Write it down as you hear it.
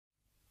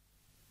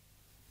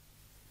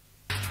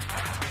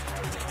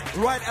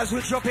Right as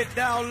we drop it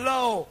down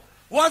low.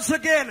 Once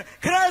again,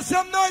 can I have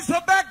some noise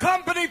for Bad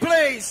Company,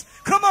 please?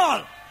 Come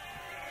on.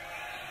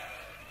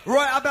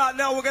 Right about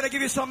now, we're going to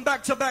give you some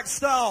back-to-back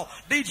style.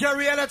 DJ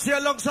Reality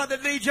alongside the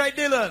DJ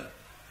Dylan.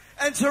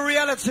 Enter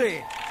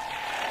Reality.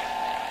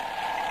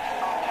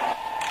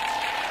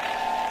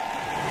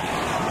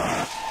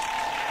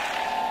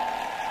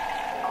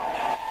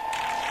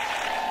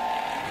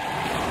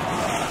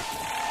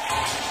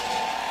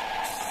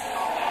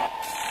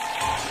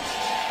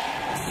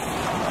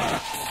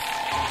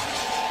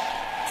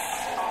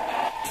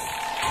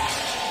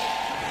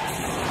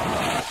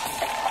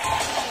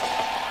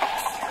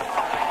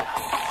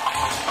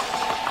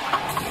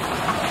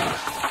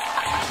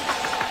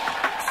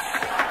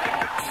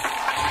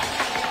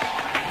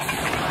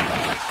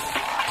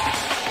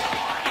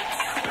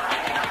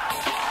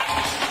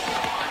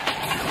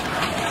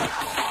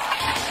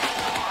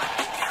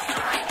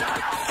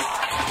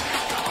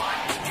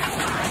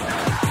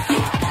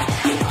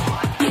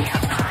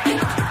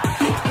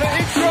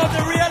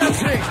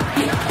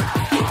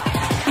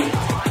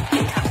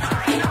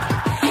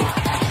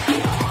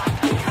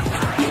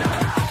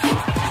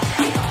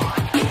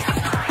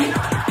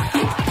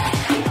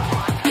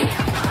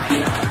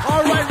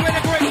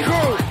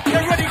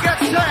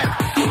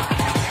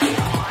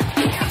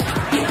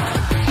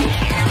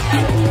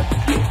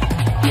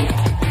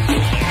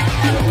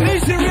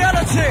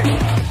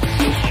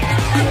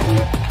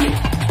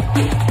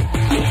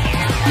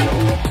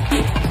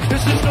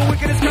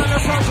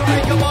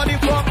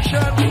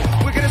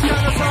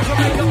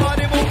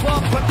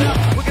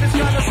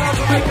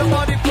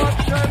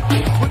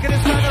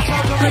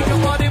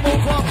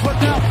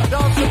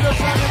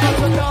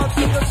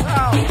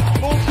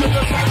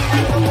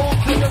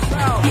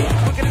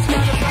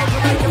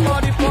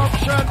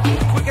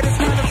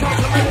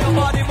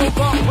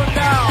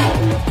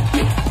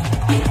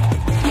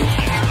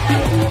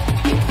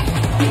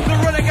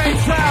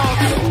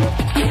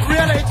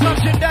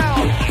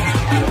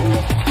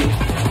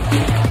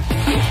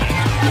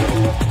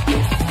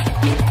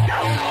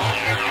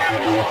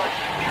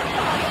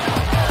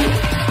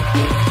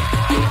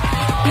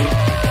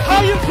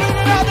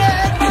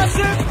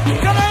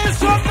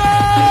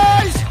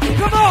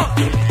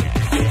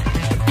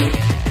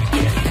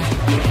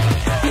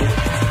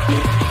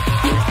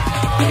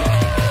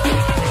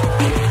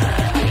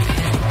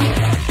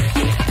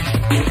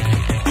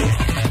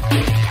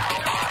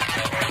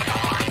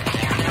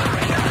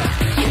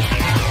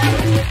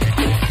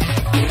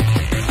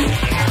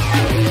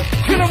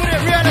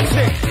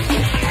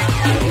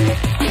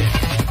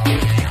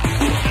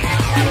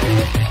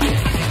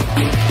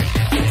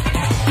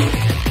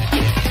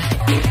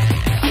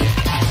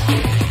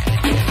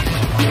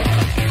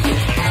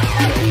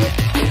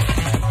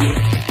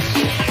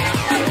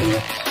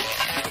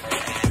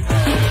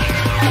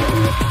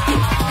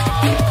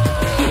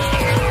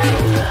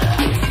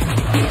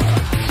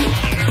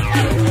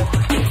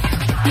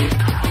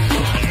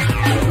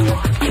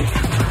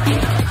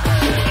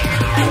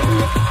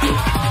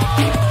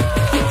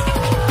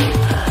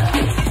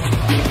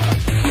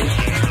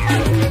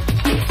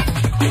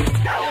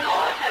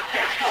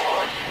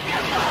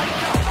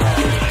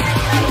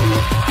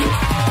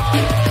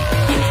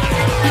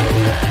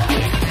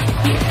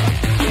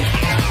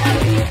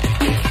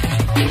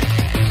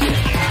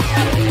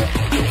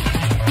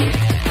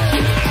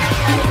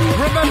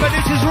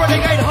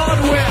 Renegade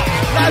hardware,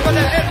 live on the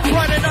end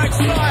Friday night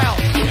style.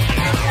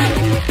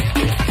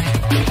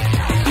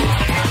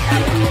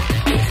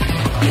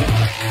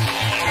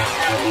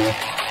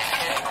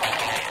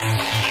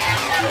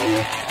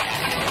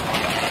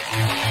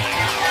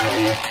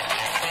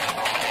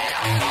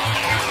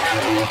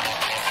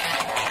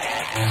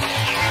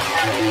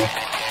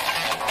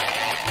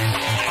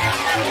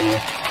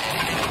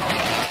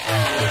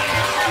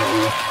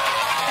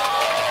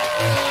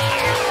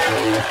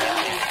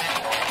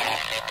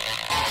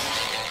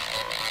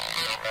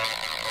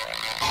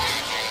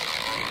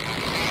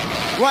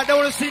 Right, I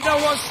want to see no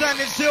one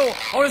standing still.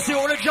 I want to see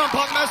all the jump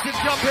up massive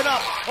jumping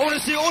up. I want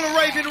to see all the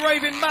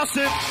raving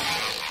massive.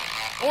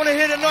 I want to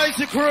hear the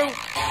noisy crew.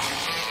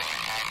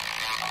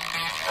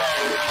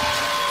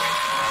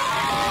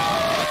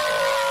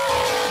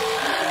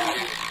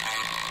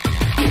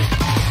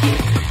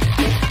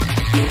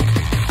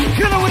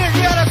 Killer with it,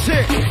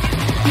 reality.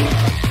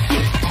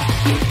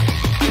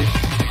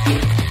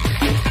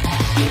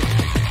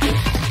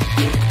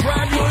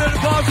 Brand new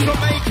little bars to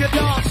make you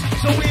dance,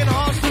 so we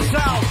enhance the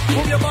sound.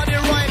 Move your body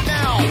right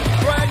now.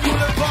 Brand new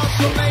little bars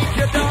to make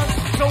you dance,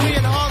 so we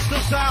enhance the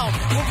sound.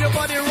 Move your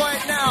body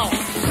right now.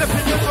 Step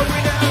in the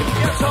arena and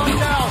get on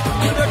down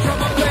to the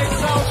drum and bass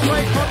sound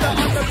straight from the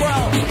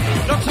underground.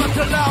 No time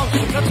to loud,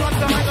 no time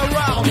to hang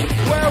around.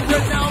 We're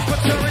renowned for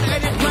tearing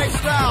any place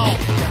down.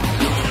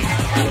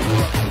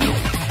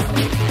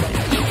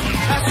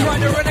 That's right,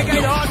 the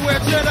Renegade hardware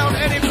tear down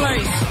any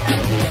place.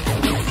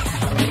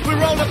 We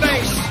roll the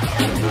bass.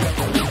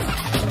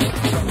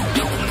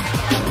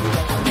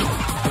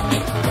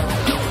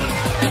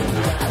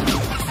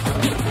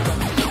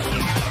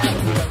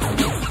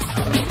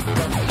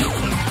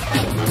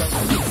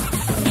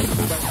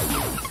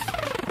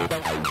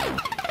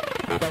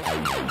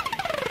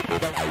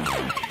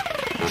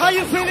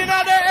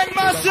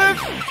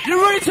 Massive,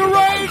 you ready to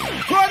rave?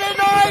 Friday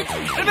night,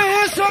 let me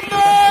hear some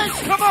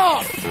noise, come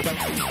on!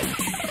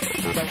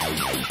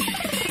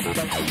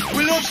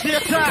 We launch the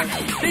attack,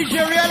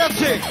 DJ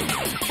Reality.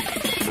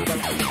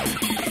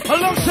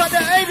 Alongside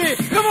the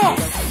 80, come on!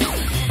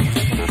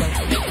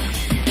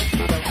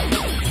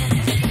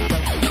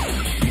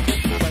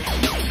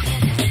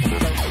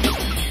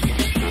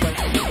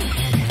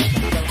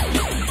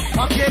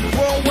 I get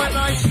raw when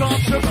I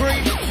start to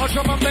breathe. I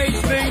drum and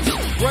bass beats,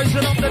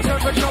 raising up the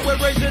temperature, we're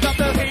raising up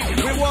the heat.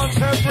 We want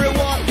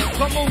everyone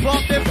to move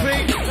up their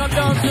feet. Now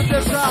dance to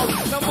the sound,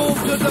 now move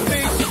to the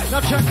beat.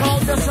 Now check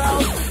out the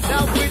sound,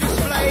 now we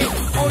display.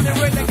 Only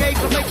Renegade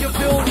can make you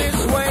feel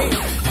this way.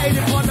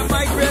 80 on the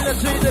mic,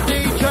 Reality the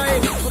DJ.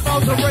 We're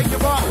about to break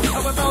you up,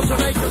 and we're about to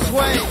make you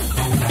sway.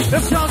 The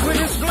sounds we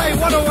display,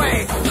 what a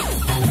way.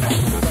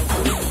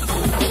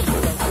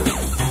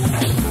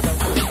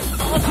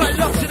 Outside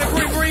locks in the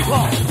Green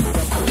Reaper.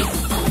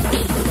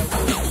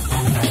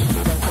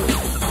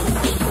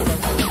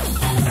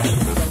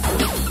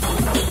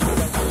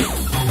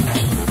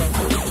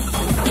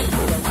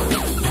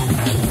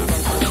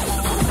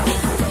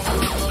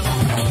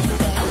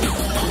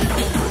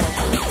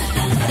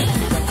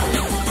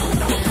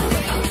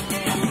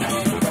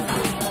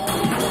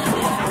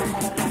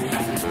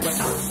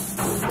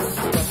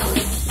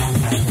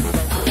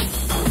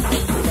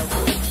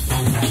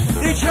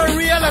 DJ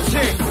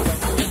Reality.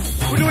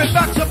 We do it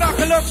back to back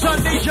alongside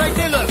DJ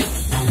Dylan.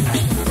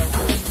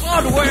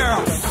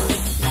 Hardware.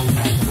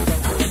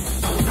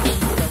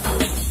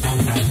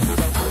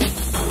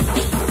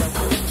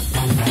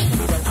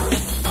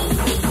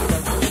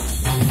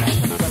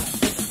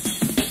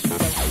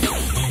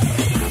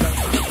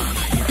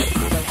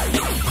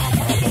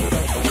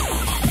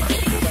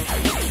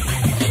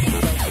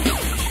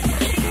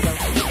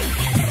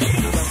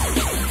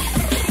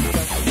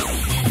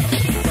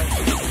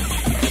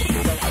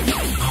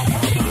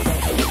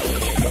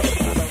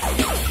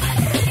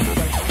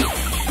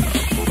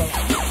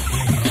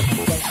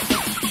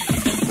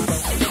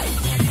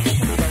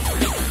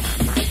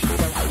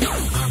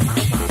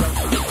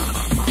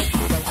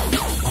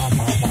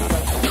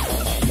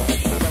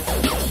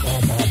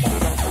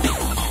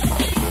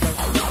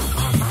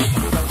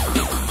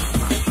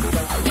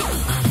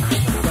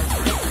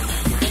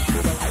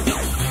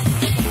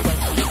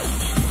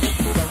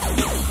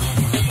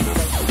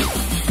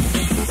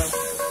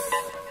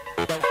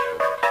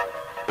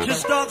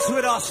 Just dance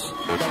with us.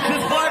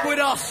 Just vibe with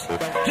us.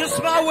 Just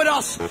smile with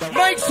us.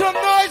 Make some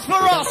noise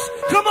for us.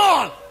 Come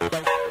on.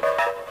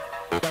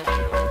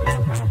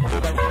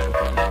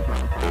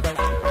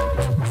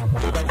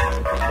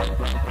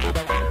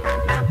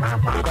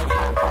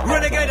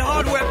 Renegade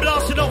Hardware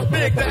blasting off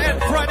big the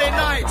end Friday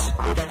night.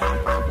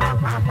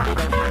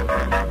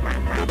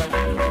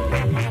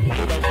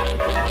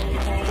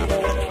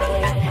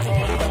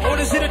 I want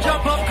to see the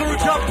jump up crew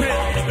jumping.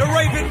 The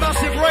raving,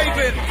 massive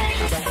raving.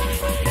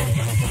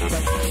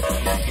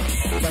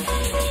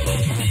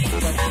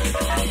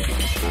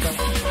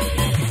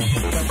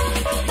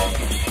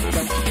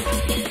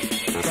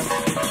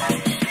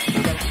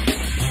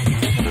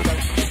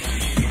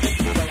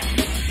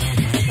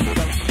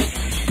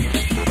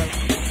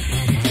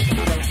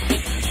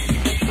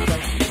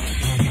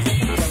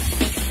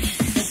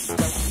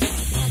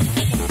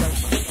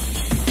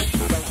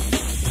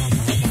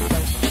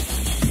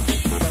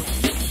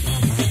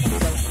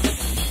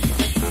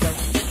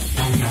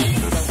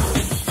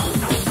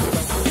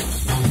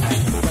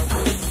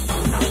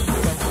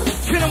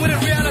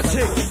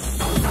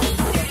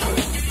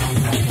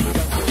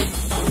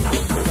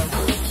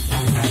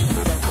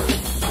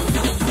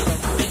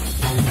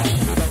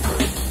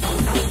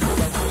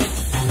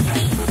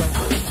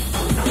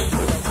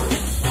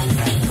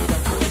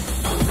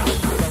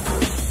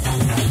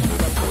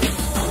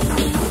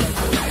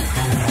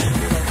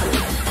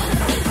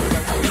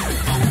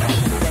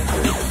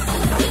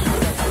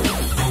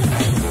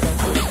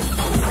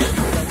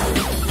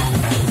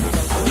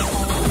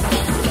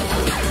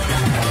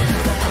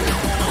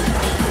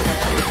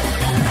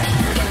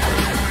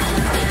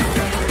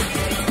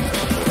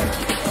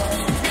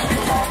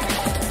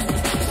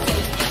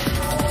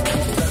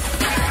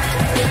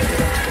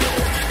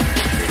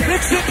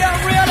 Mixing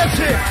down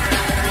Reality.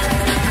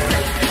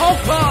 Oh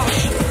gosh.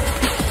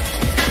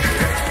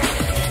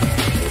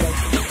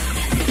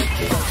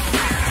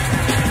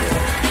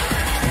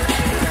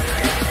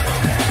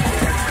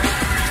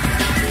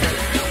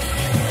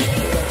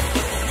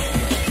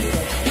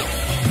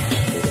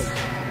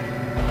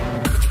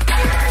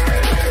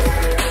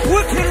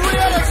 Wicked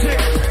Reality.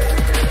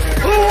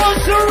 Who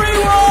wants to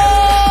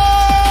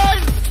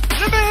rewind?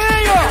 Let me hear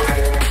you.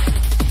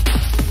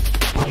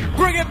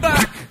 Bring it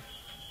back.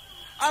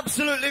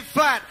 Absolutely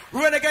fat.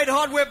 Renegade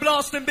Hardware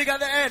blasting big at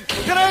the end.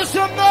 Can I hear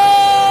some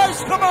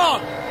noise? Come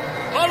on.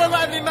 All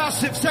around the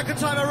massive. Second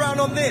time around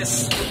on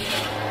this.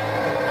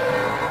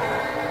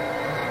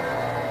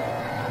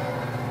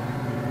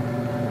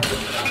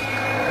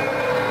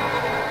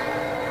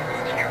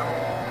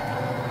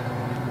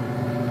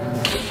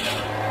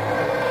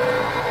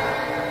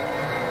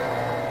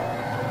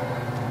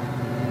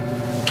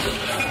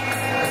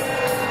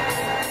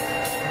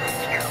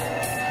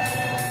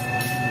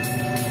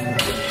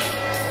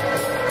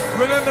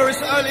 Remember,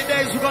 it's early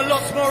days, we've got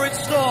lots more in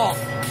store.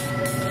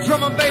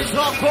 Drum and bass,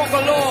 hardcore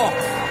galore.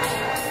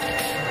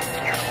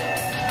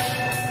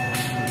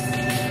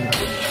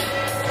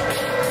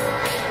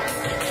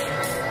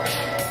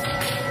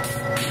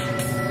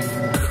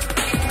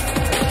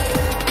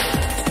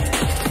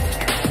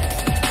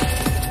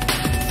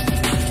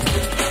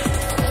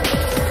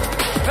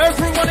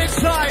 Everyone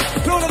inside,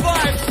 feel the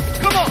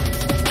vibes. Come on.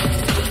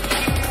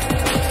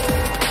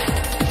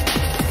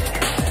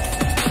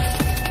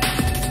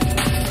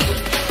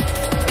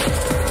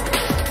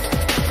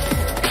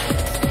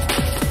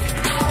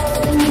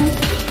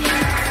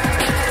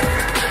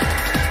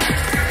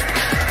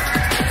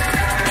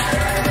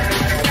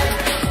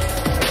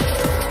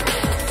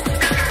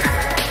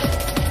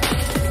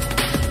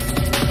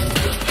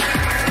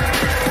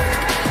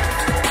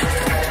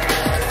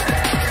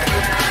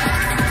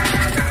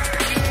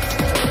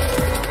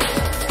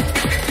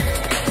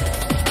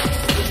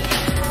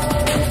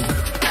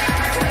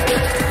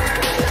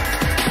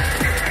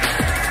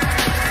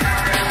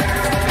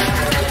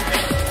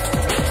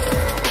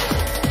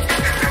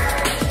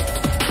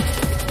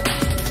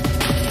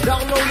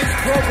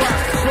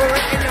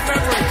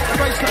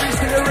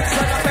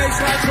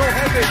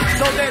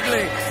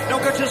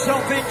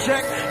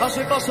 As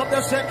we bust up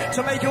the set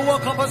to make you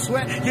walk up and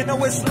sweat. You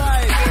know it's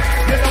live,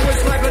 you know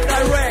it's live and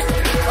direct.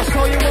 That's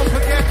all you won't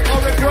forget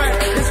or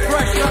regret. It's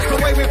fresh, that's the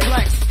way we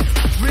flex.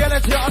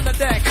 Reality on the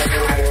deck.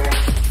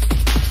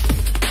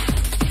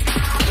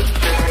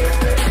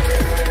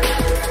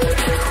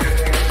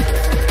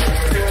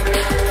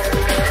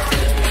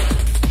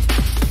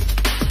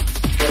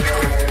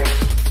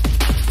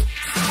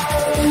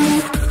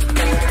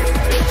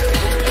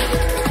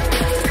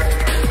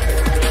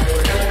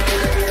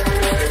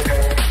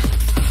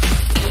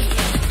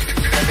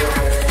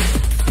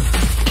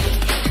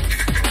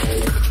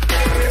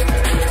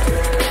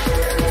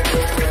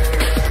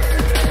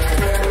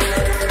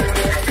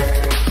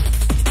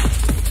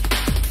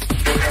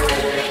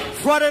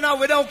 Friday night,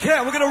 we don't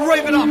care. We're gonna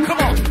rave it up. Come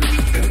on.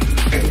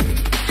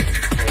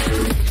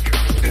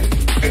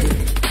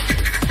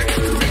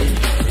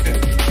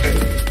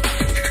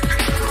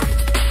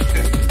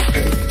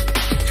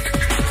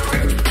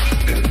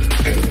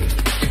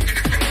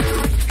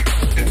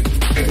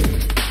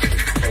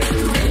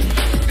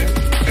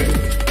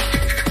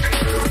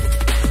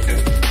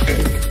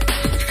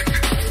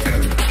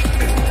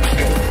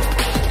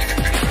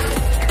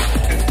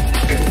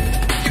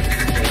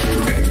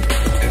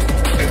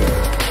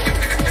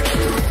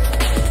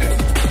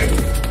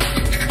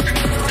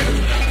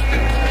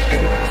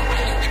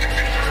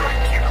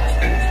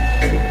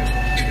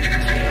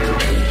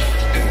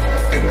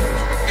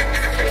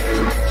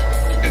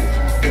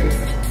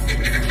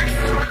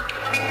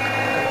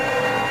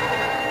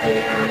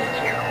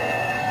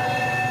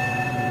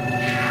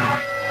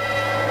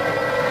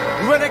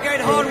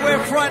 Renegade Hardware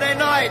Friday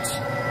night.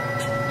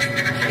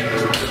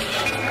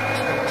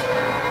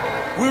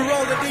 We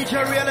roll the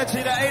DJ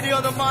Reality, the 80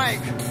 on the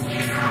mic.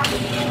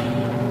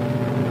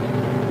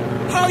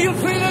 How you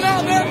feeling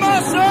out there,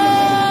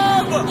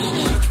 massive?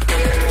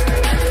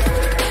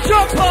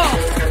 Jump off!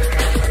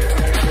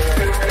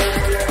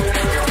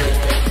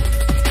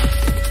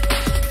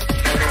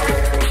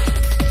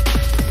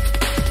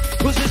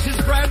 Cause this is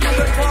brand new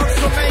advance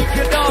to make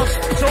you dance.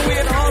 So we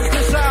enhance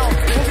the sound.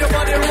 Move your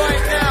body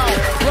right now.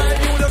 Brand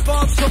new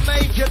advance to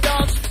make you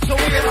dance. So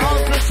we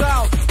enhance the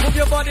sound. Move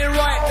your body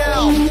right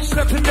now.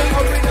 Step in the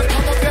arena,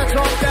 come on, get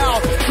on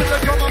down. To the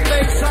drum and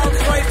bass sound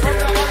straight from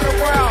the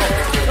underground.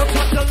 No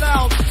time to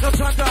loud, no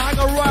time to hang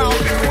around.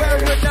 We're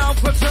renowned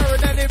for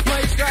tearing any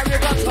place that you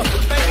got to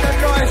make the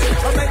noise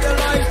and make the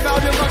lights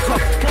loud. You got to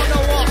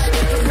follow us,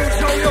 and we'll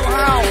show you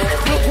how.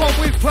 Look what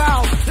we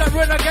found, that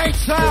renegade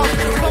sound.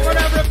 Come on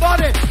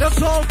everybody,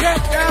 let's all get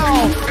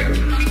down.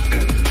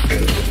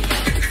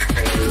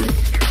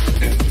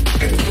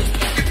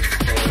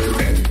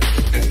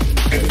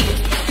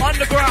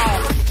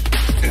 Underground.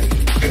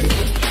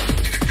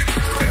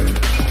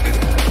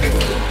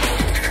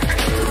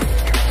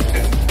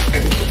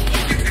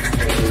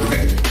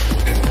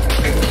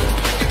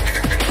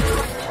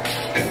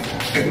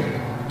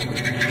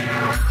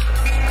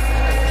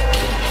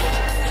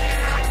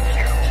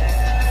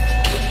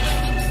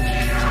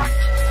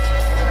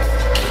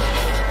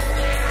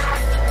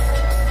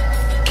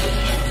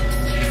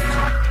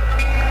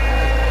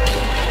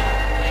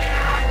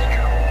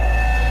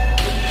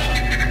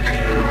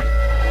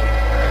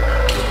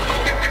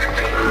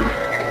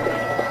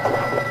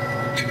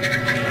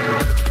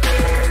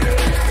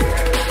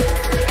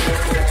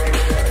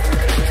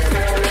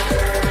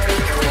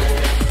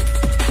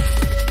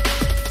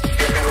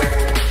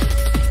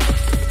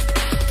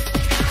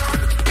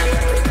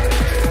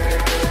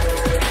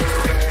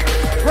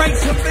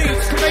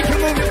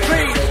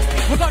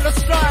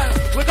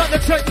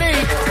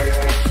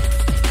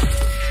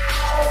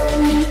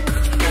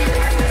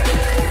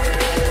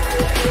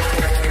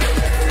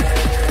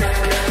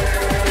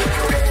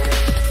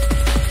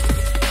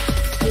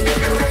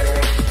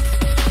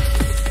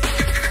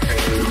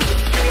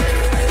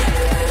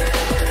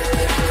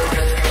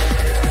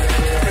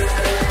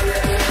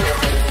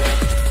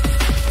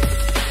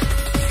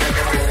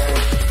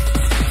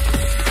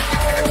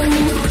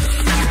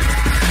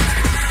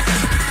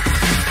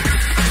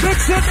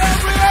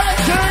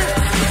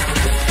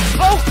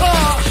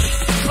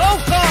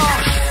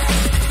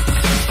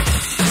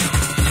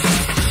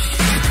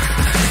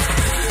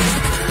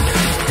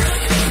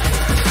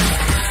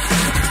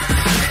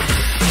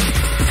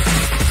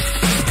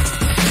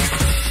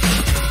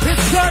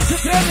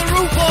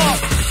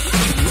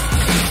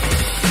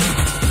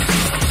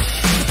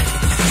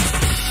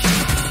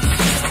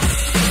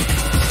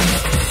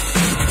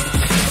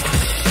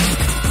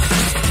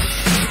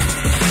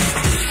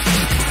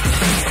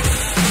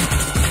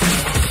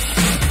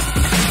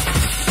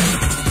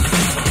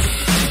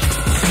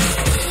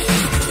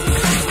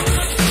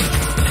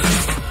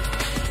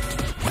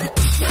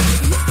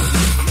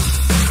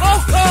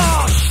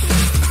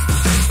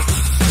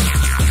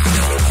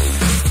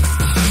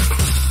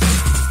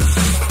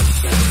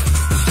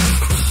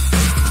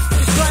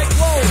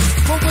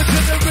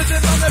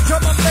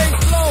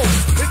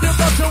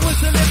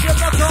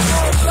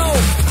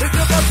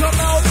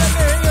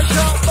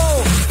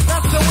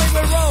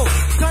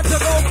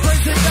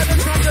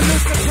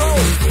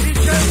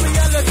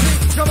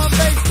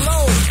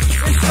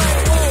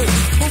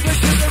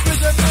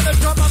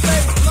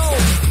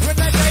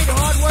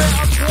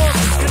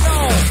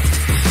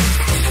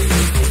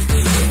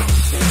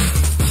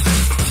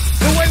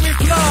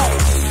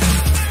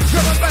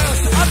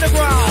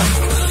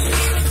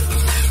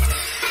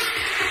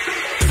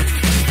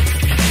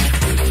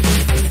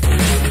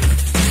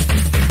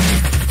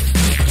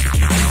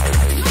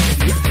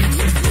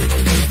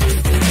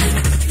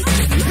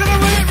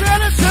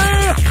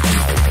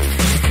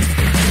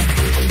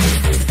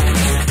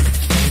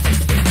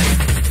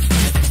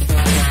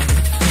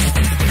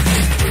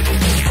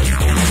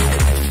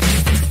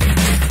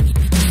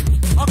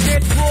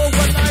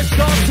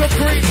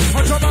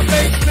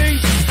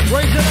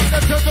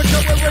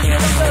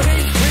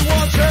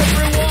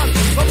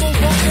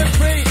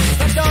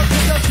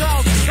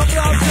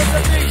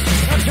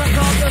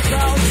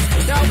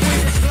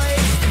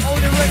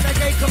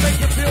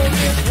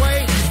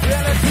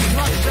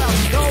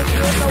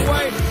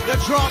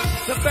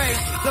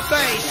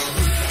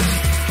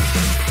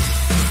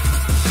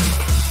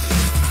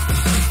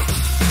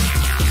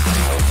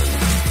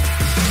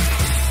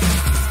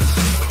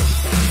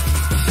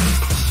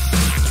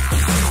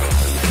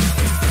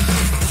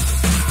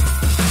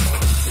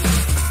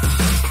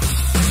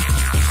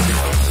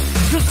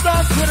 Just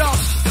dance with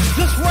us.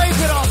 Just wave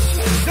with us.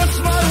 Just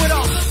smile with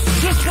us.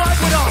 Just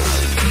vibe with us.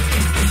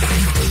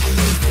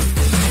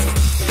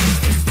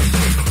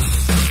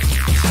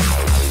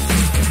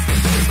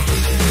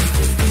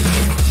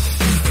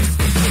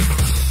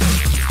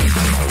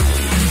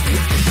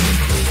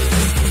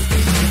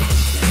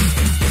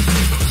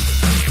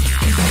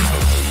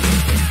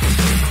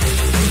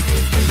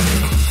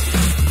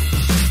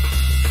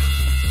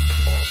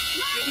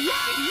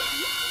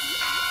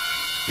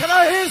 Can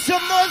I hear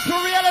some noise for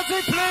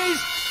reality, please?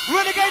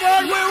 Renegade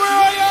Hardware, where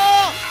are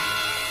you?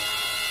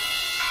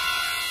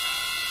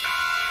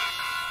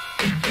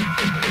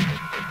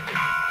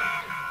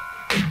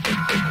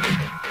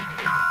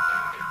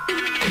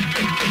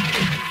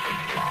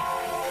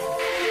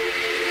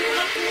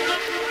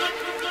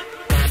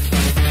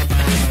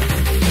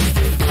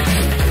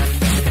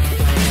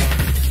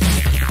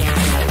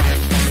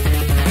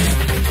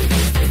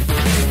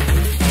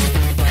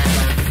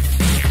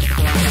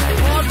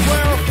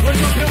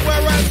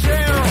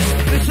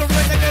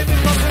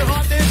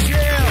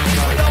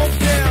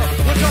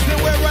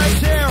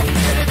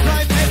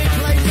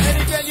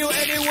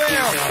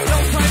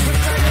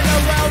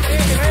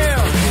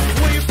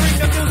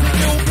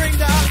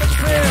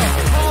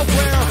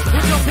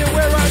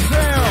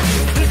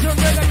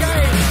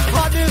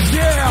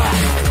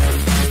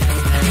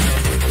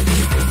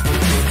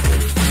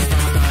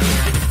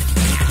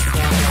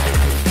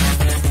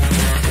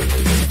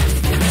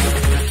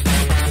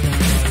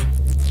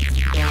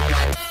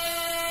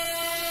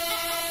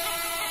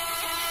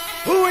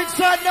 Who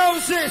inside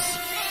knows this?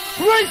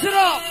 Raise it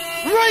up!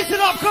 Raise it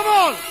up! Come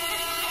on!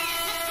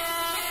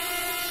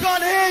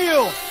 Can't hear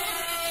you!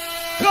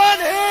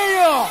 Can't hear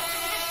you!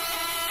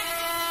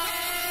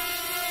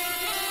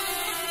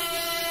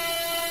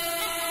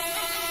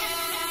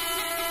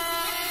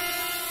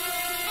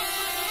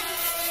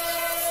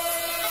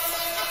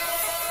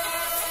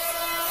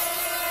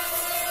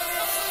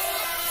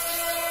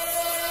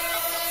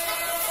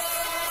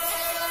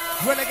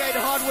 Renegade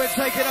Hardware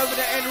taking over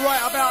the end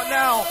right about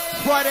now.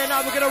 Friday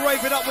night we're gonna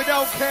rave it up, we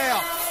don't care.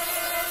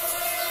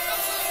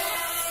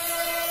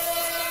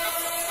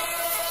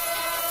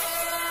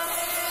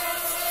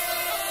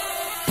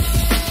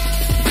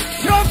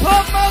 Jump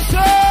up,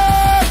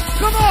 massive!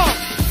 Come on!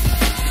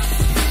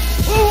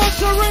 Who wants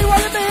to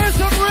rewind? Let me hear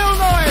some real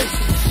noise!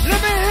 Let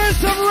me hear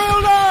some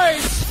real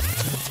noise!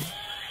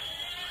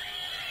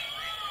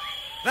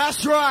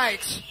 That's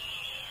right.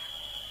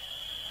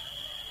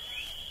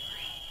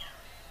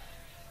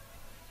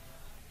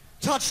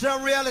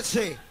 Touchdown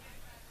reality.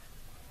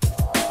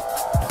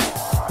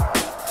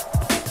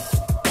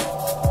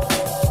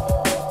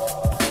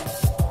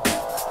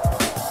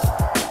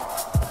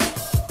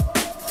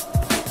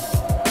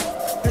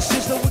 This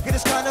is the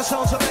wickedest kind of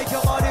sound to make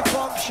your body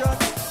function.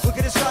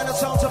 Wickedest kind of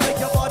sound to make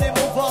your body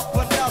move up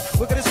and down.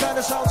 Wickedest kind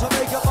of sound to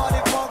make your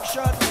body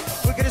function.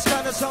 Wickedest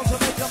kind of sound to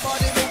make your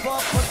body move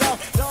up and down.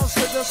 Dance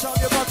to the sound,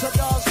 you're about to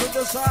dance with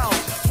the sound.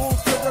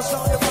 Move to the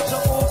sound, you're about to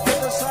move to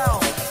the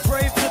sound.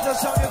 Rave to the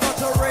sound, you're about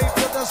to rave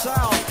to the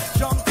sound.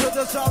 Jump to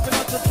the sound, you're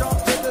about to jump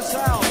to the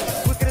sound.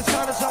 Wickedest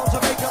kind of sound to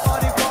make your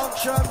body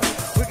function.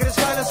 Wickedest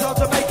kind of sound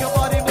to make your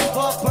body move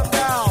up and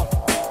down.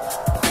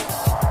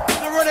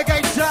 The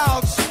Renegade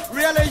sounds,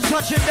 reality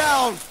touching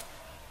down.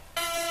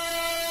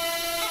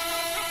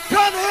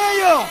 Can't hear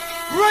you.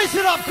 Raise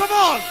it up, come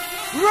on.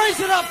 Raise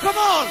it up, come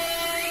on.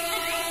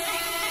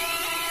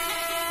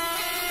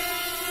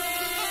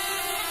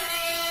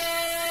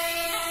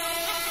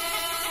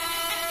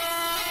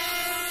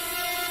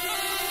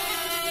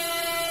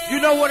 You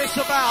know what it's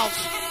about.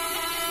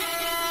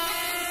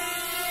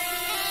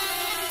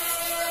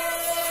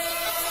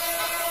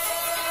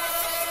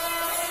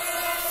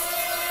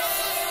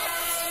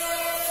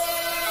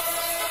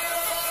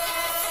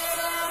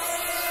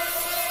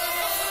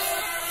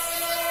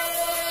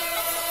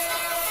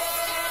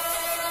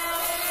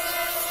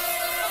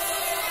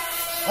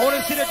 I want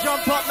to see the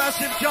jump up,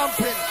 massive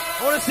jumping.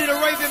 I want to see the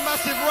raving,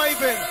 massive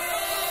raving.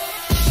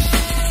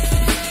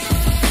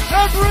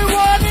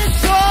 Everyone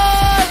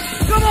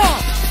inside! Come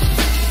on!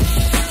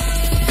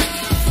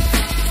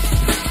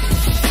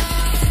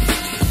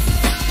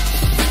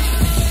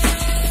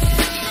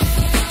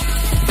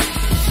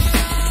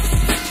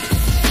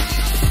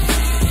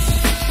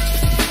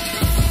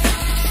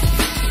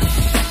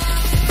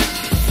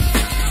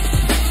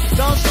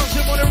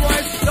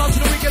 Dance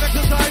to the weekend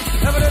exercise.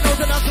 Never the nose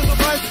and that's the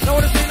surprise. No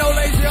one to see no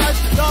lazy eyes.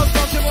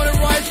 Dancing when it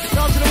rise.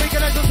 Dance to the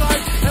weekend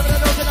exercise. Never the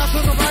nose and that's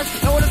the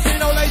surprise. No one to see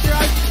no lazy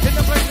eyes. In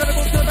the place, gonna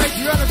move to the base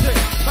reality.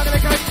 Back in the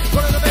case,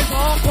 front of the base,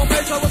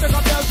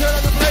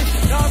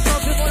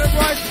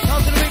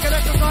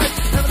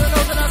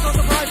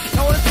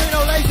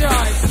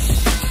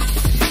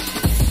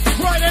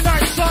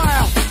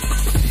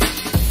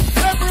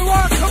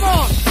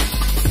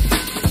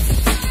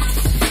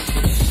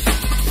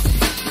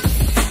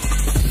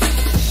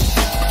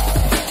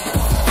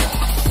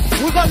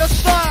 the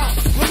style,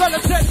 we've got the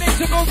technique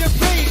to move your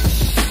feet.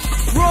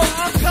 Raw,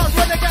 uncut,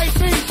 renegade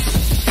beats.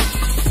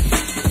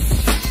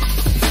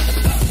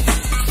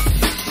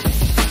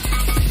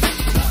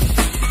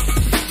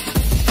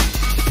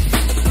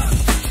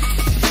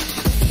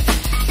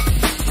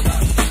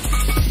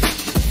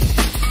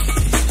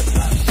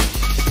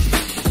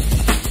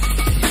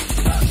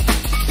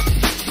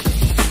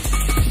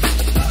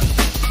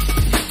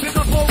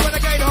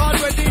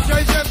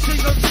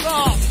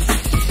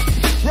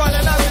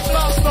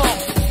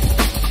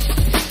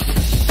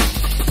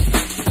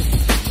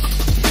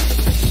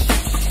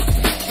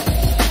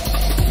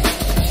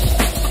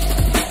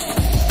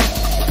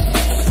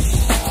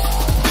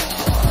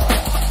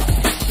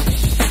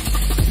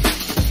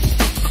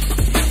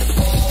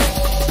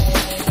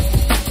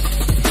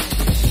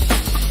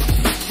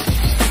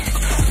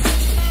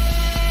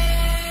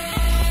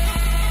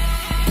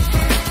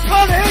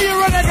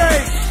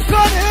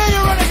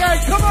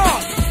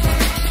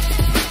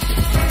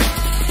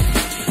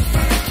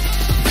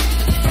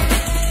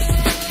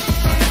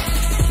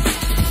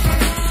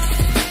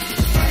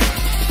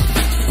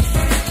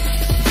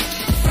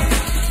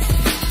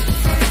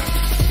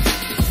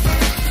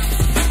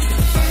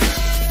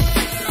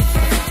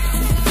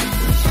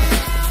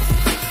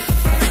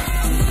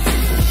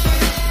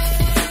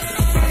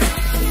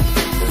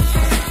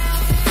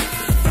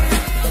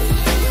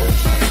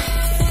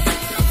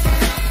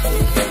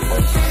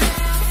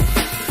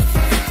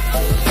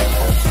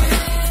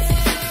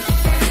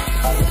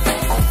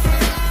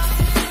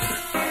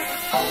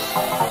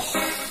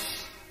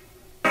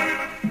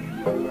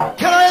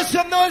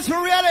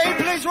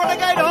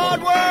 Renegade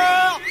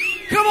hardware!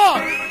 Come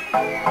on!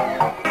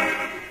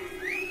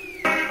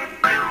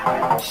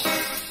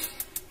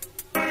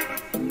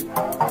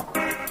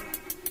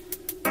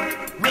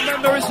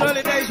 Remember, it's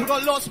early days, we've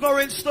got lots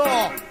more in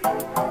store.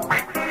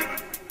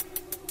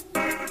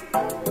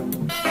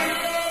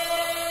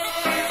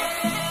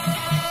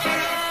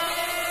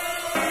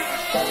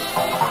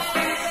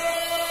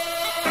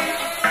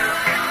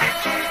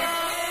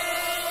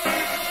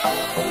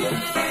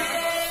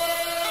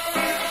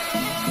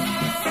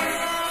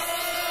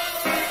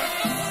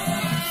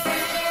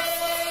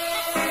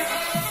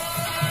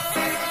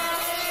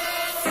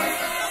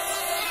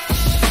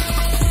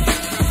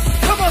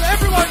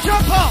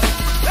 Jump up!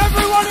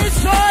 Everyone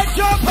inside,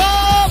 jump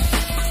up!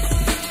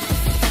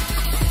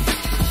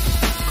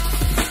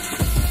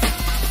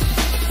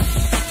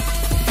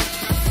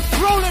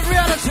 Rolling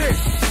reality.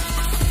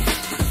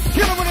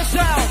 Kill them with a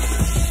sound.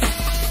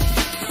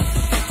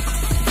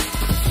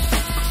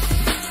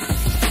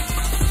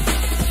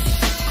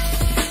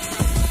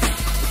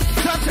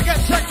 Time to get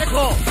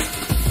technical.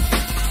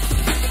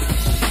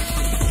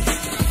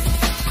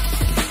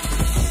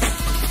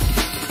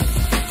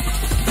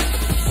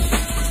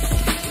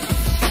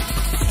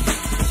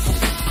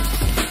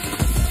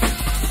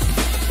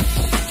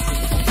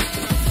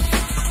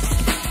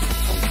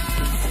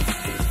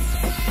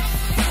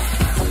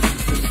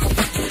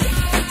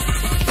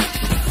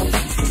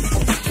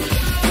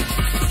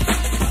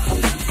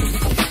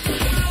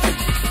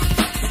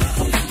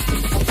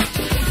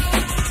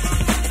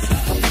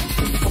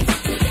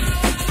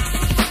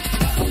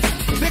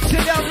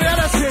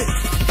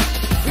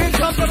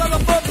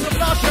 Another box to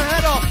blast your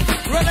head off.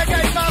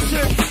 Renegade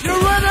massive. You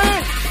ready?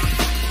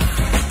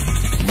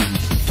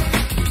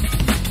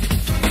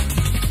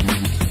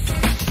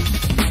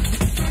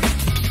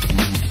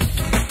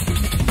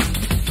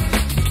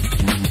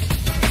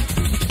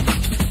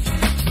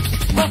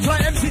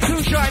 Hotline MC2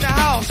 shot in the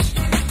house.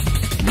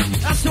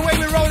 That's the way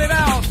we roll it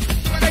out.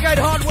 Renegade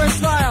hardware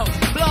style.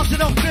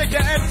 Blasting off big to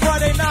end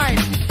Friday night.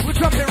 We're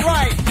dropping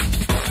right.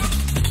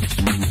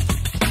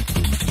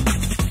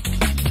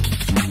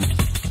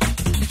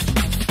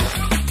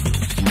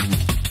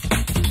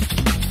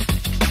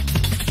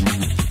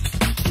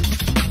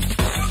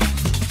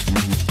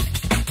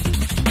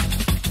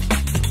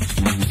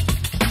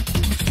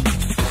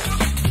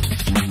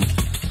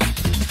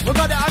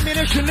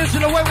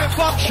 Listen to the way we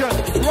function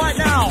right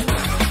now.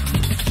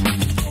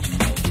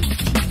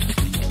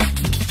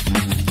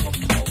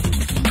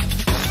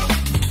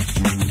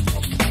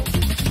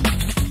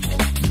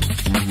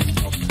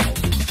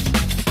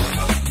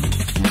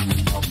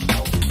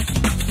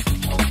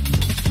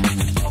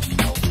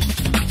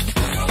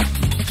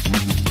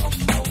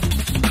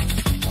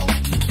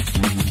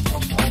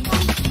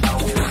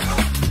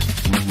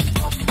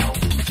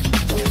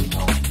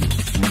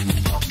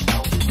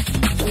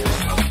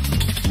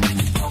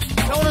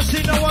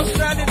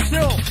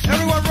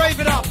 Everyone rave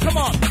it up, come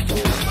on.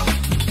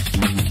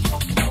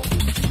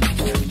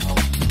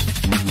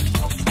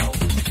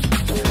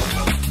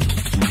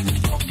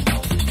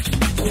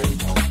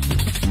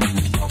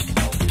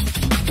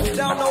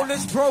 Download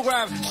this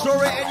program,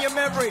 store it in your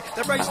memory.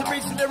 That breaks the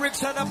beats and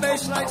lyrics and the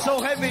bass line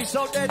so heavy,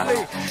 so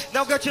deadly.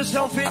 Now get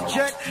yourself in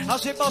check. I'll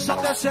sit boss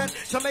up the set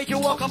to make you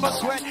walk up a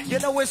sweat. You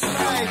know it's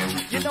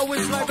live, you know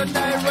it's live and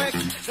direct.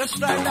 The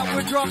style that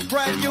we drop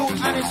brand new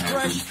and it's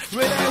fresh.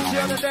 Relax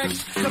on the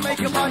decks to make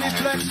your body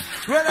flex.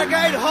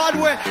 Renegade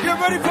hardware, get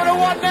ready for the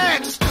one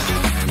next.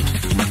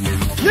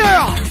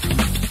 Yeah!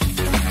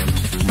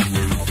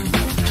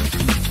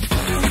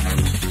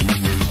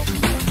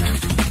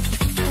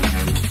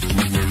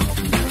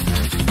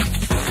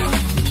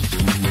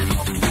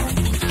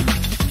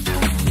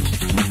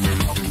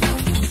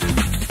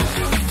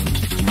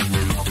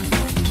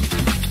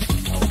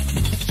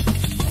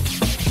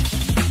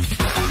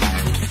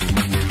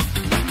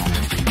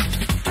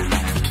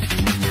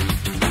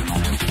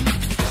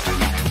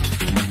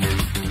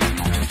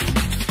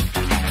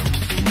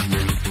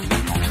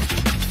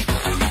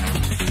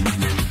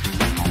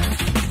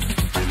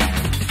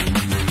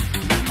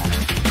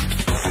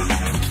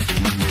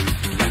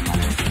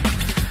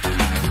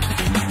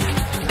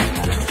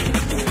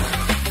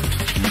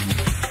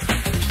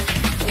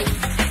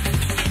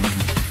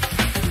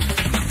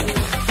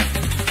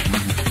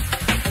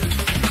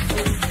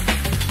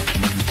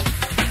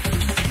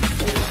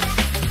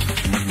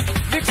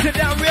 Sit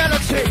down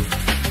reality.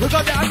 We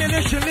got the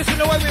ammunition, listen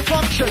to the way we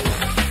function.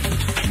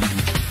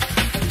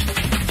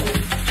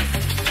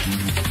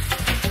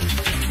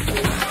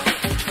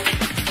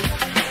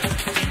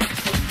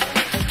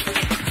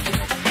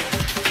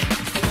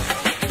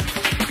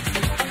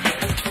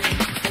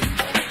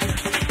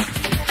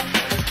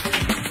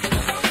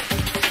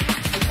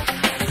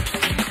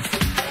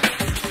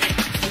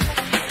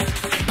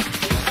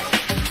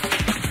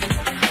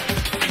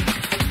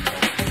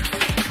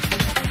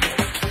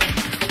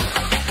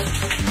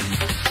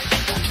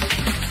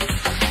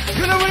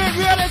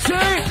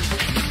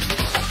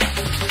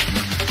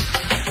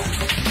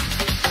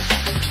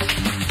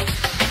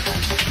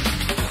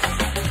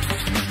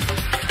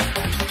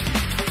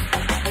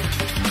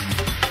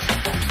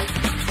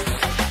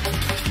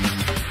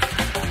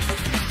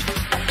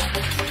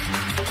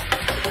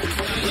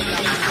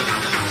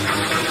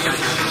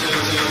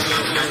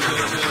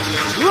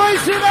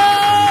 Raise it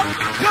up!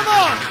 Come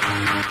on!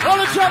 All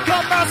the jump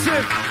up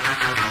massive!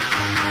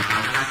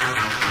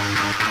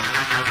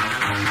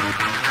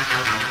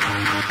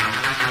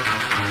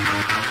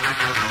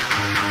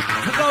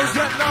 For those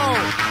that know,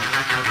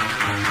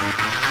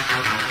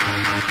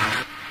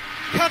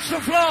 catch the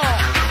floor!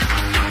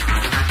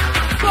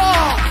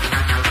 Ball!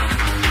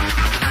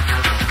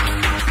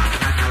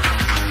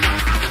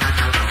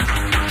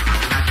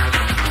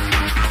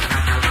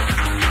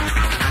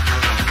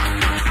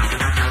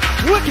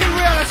 Wicked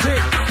reality.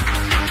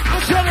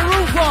 We'll turn the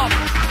roof off,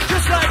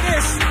 just like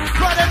this.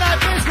 Friday night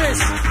business.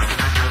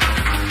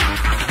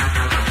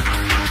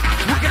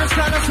 We're gonna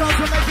stand ourselves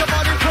to make your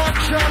body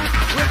function.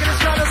 We're gonna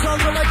stand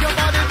ourselves to make your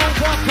body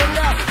move up and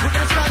down. We're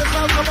gonna stand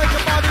ourselves to make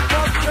your body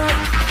function.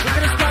 We're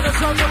gonna stand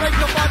ourselves to make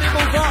your body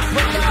move up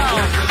and down.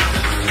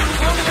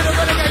 Only with a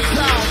Renegade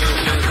sound.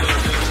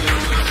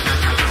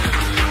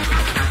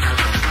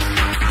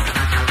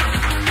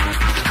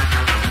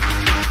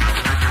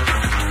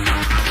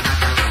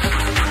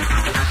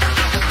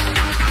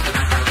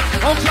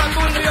 On time,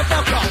 moving to your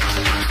bunker.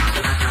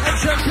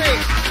 XMP.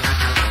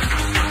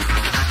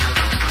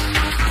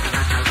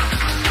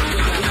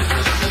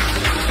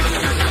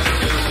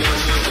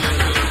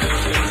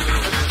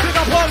 Big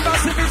up all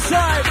massive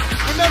inside.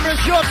 Remember,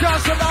 it's your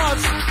chance to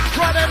dance.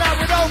 Friday night,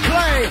 we don't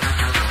play.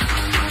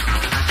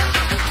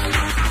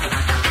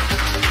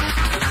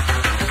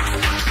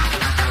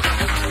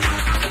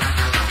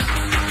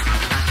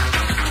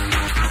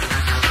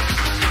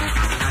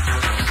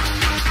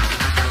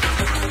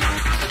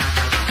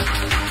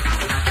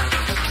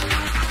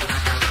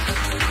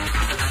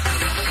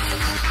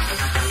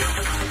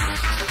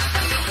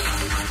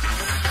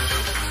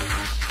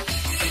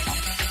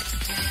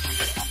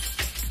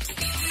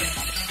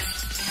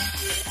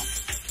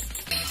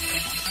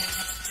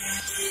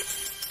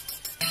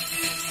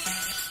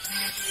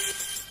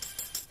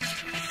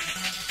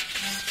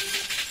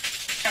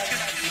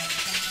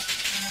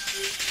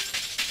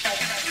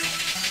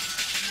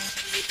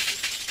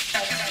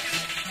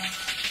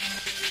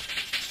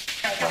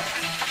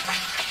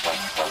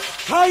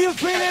 How you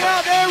feeling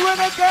out there,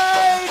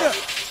 Renegade?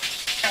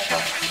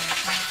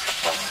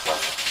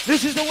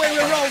 This is the way we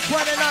roll,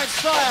 Friday night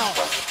style.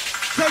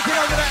 Taking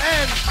over the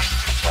end.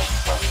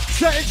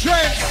 Setting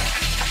trends.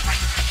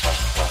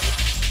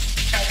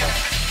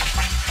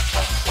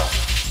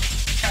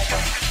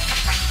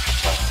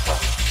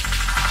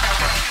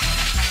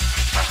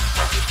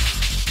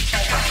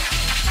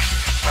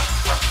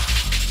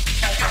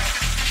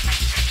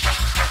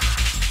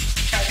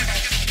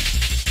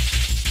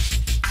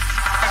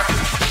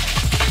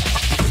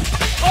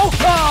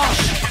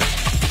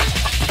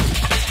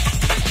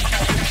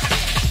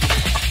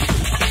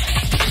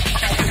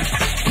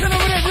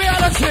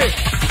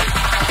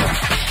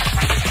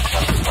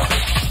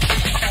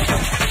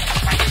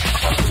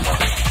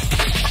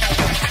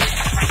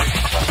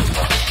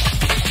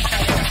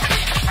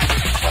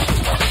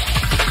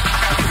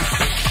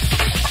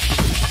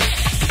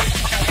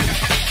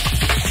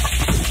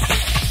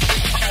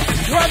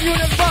 Grab you in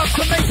the box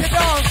to make you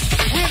dance.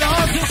 We're the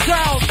heart and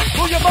sound.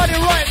 Move your body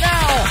right now.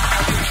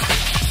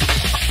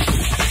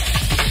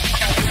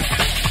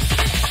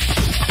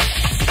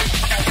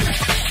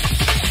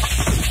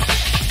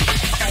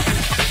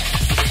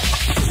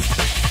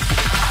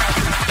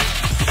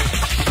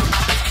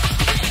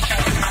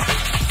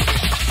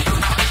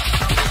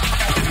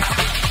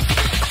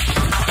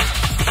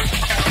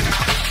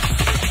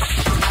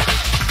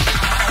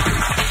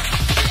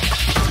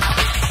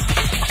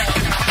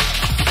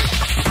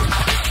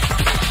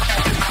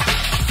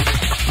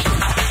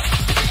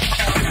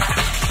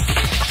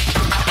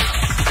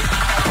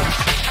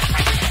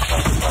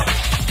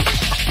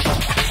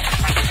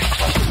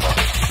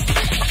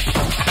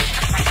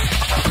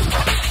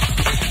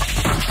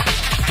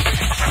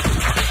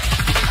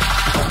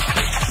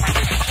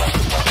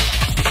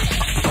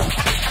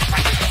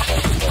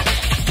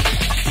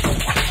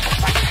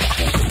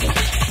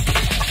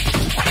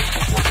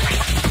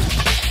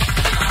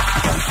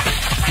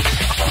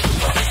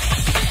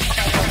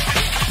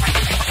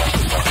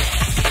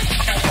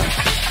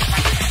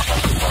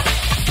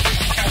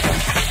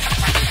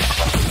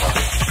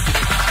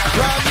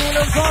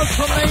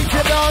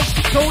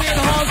 we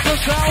enhance the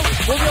sound.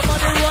 Move your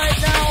body right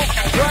now.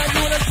 Brand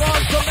new and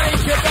advanced to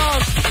make you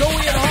dance. So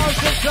we enhance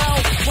the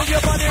sound. Move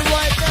your body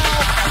right now.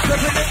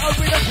 Stepping it up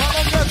with the come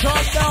on the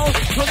top down.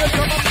 So the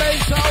drum and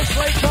bass sound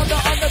straight from the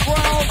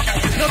underground.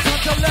 No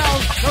time to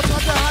lounge, no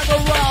time to hang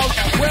around.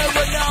 Where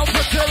we're now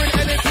preparing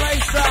any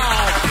place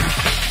down.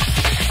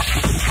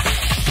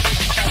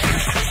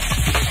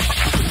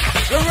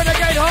 The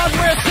Renegade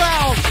hardware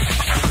sound.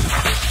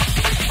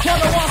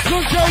 Follow us,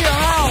 we'll show you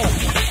how.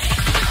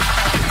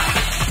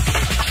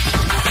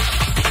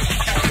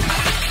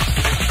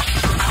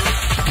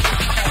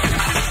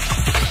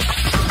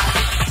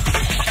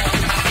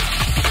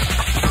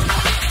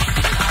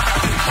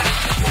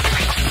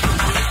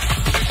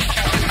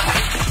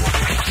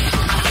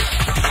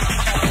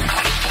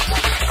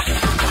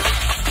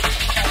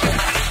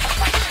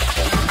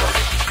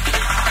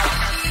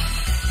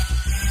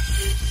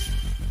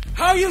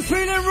 How you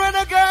feeling,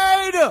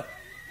 Renegade?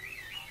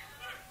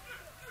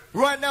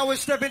 Right now we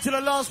step into the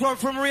last one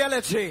from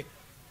reality.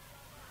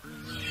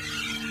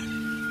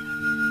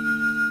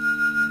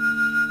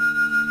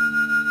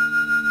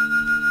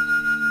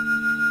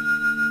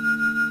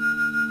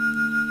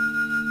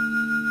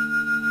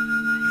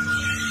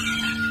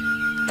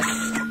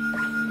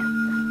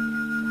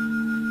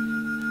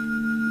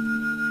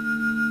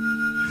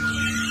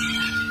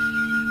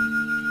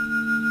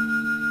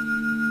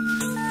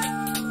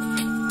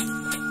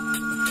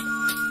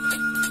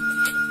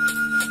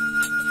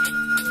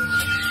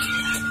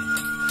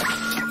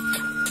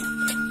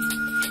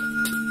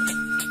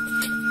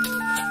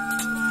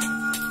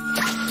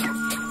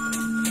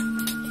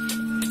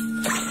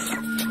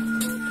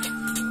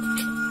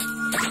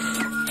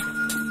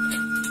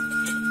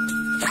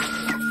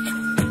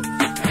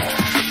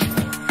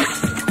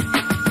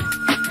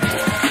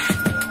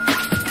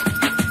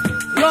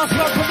 Last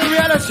one from the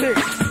reality.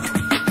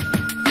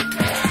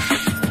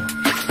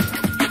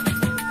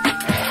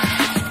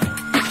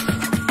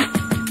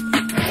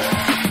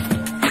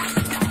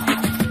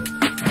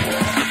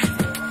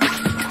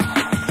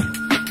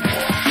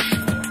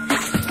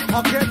 I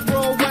get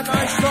raw when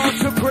I start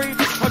to creep.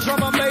 My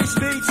drum and bass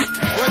beats.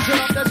 Raising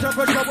up the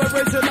temperature, we're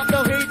raising up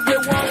the heat. We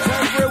want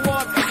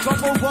everyone to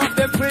move on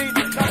their feet.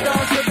 Now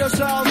dance to the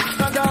sound,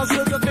 now dance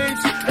to the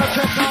beats. Now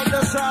check out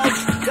the sounds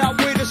that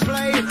we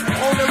display.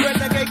 Only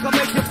Renegade can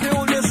make you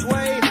feel this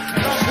way.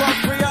 That's rock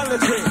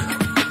reality.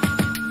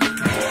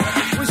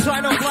 We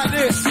sign off like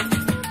this.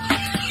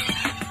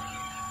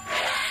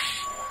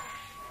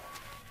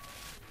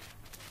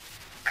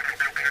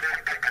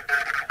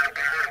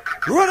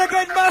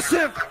 Renegade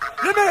Massive,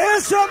 let me hear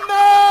some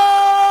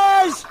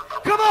noise!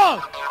 Come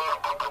on!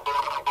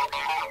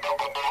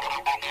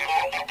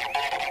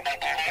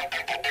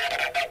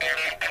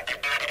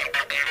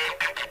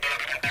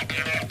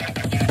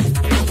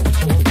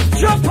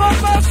 Jump on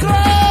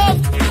Massive!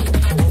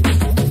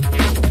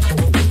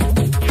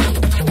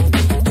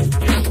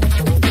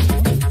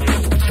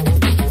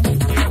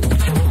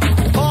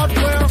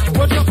 Hardware,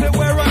 we're jumping,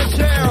 we're right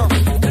here.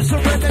 This is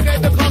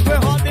Renegade because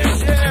we're hot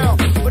this year.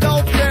 But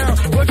out there,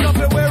 we're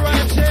jumping, we're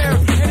right here.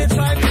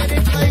 Anytime, any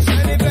place,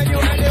 any venue,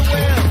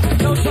 anywhere.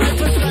 No time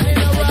for standing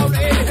around in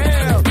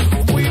here.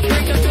 We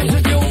bring the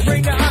music, you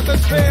bring the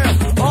atmosphere.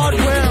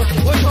 Hardware,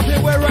 we're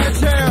jumping, we're right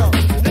here.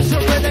 This is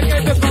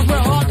Renegade because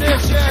we're hot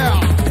this year.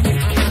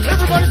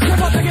 Everybody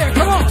step up again,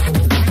 come on!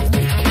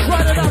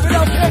 Ride it up, we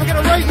don't care, we're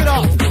gonna raise it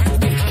up.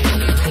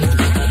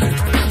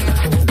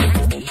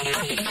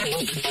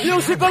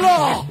 Music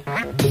galore!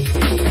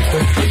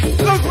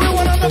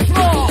 Everyone on the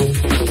floor!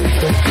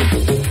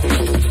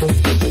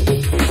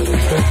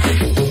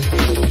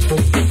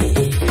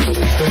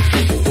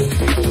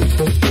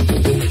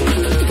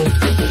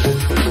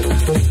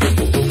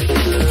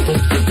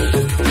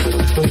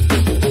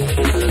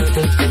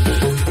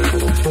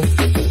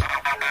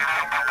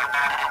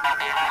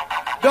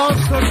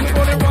 Dance to the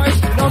morning rise,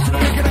 dance to the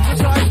weekend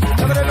exercise.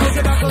 Never the nose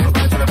and dance to the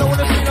mind, I don't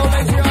wanna see no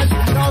lazy eyes.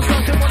 Dance to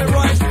the morning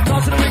rise,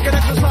 dance to the weekend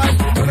exercise.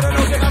 Never the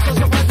nose and dance to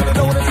the mind, I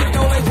don't wanna see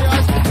no lazy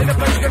eyes. In the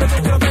place, gonna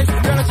move to the base,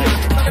 reality.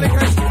 Not in the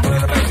case, put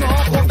in the base, so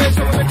hardcore base,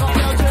 so when we come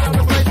down, turn on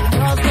the place.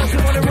 Dance to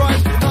the morning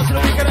rise, dance to the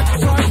weekend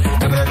exercise.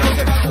 Never the nose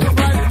and dance to the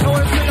mind, I don't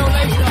wanna see no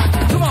lazy eyes.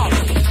 Come on,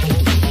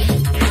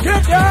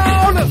 get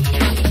down.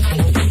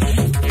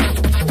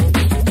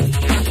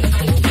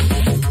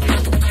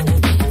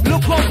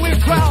 Look what we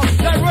found,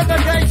 that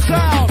Renegade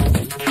sound.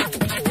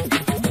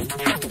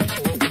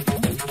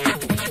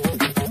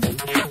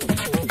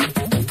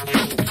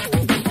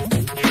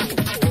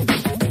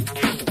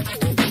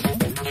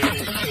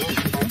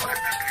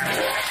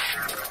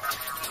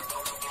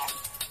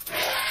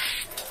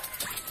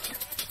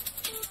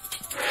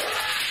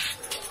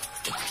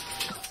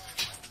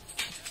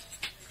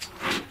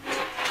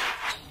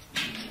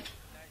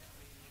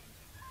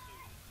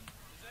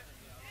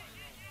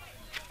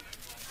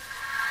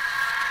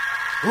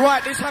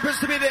 Right, this happens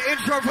to be the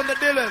intro from the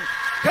Dylan.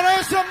 Can I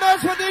have some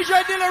noise for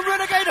DJ Dylan,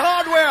 Renegade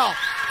Hardware?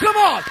 Come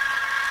on!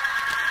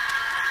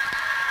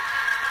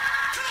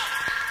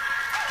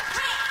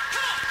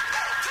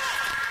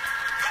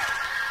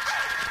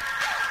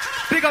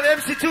 Big Big up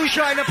MC2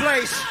 Shot in the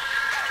place.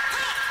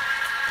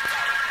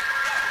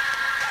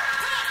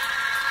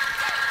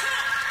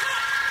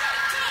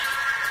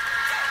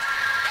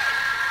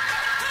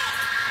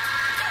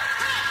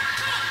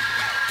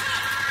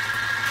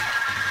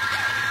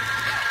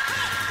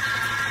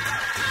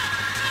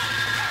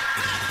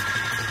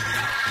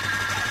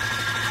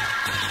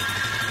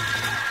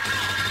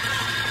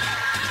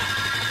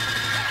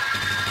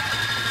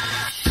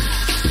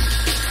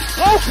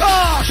 Oh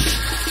gosh!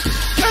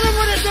 Get him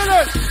with it,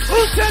 Dylan!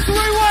 Who says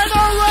rewind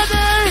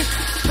already?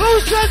 Who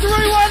says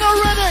rewind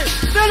already?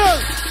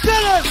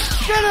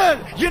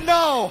 Dylan! You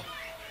know.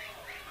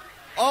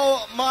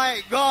 Oh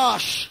my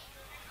gosh.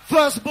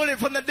 First bullet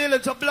from the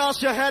Dylan to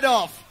blast your head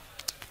off.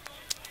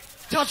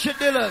 Touch it,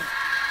 Dylan.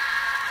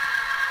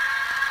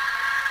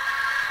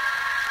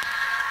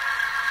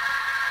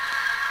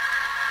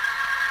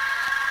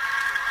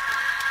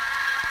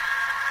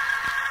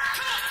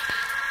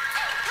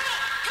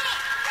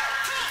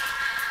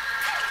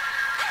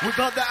 We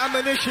got the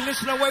ammunition,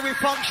 listen to the way we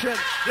function.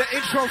 The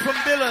intro from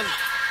Dylan.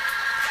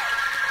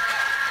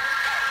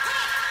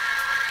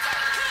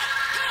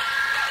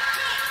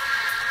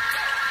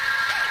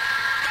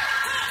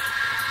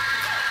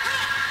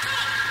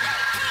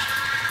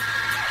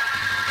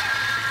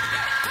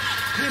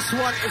 This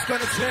one is going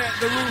to tear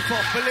the roof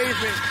off,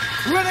 believe me.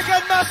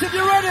 Renegade Massive,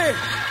 you ready?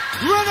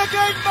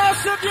 Renegade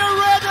Massive, you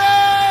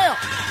ready?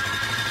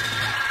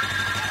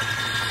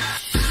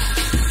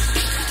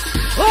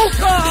 Oh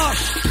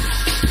gosh!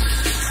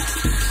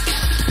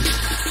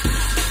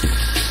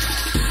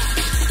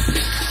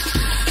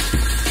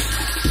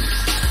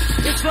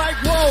 It's like,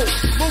 whoa,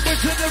 moving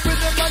to the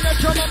rhythm on the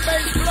drum and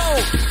bass flow.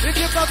 If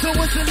you're about to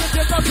whistle, if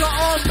you're about to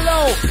arm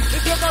blow.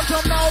 If you're about to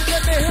mow,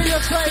 let me hear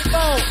you say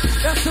mo.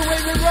 That's the way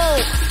we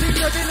roll,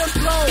 DJ in the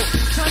flow.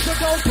 Time to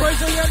go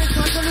crazy and it's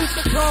time to lose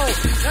control.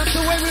 That's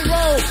the way we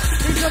roll,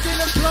 DJ in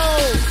the flow.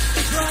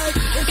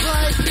 It's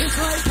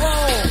like,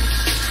 whoa.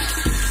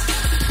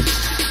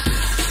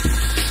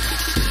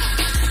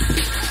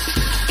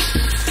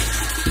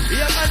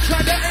 Yeah, man,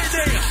 try the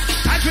ending.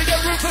 As we get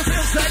Rufus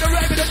inside the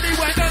rabbit and me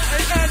went up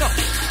and down.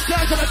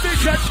 Down to the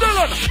DJ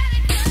Dylan.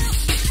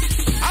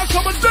 I'm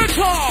coming big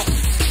time.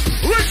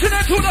 Reaching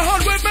into the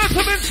heart with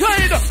massive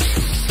inside.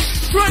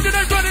 Grinding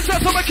and grinding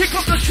just so I kick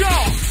off the show.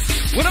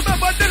 When I'm at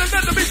my Dylan,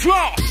 let me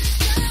draw.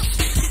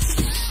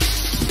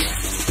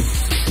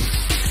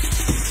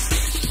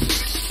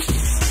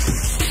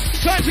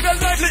 Time to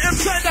get lively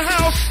inside the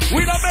house.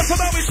 We don't mess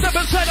about, we step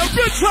inside a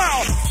big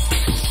town.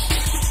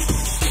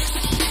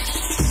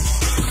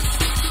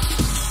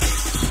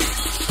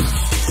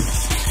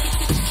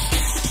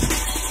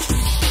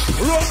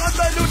 Raw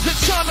undiluted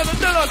sound of the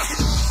Dylan.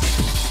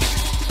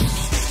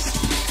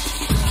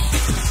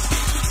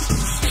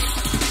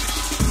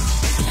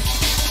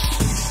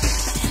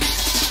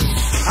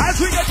 As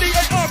we get the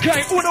AK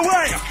all the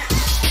way.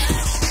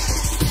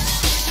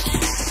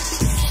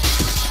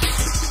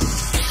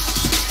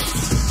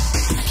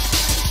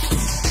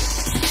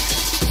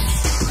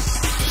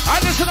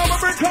 And listen up and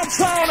bring up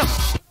sound.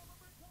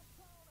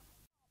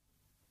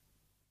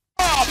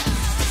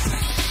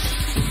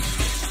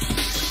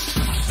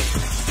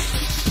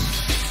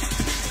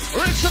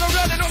 Rinse and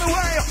running on the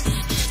way.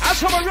 As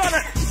someone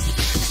running.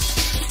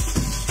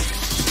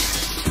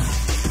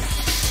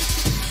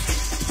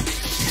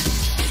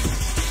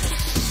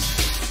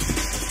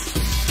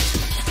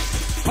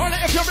 Only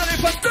if you're ready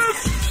for this.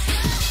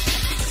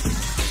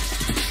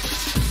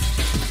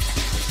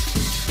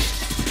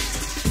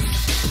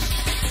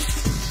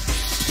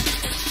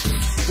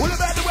 What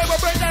about the way we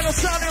break down the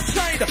sound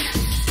inside?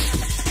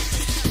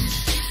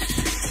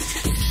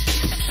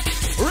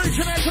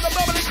 Reaching out to the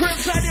bubbling crew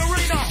inside the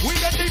arena. We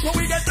get deeper,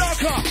 we get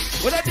darker.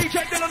 With that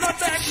DJ Dylan on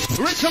next.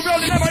 Rich and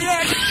rolling never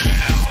yet.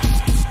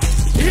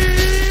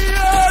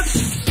 Yes!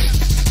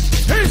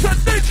 He's a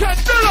DJ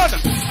Dylan!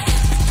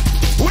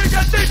 We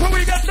get deeper,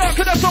 we get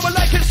darker. That's what we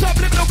like it.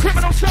 Subliminal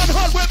criminal sound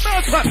hard with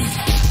Melton.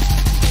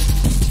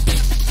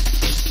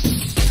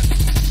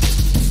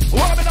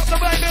 Warming up the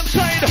vibe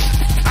inside.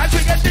 As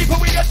we get deeper,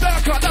 we get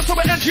darker. That's what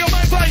we enter your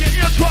mind by your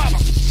eardrum.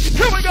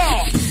 Here we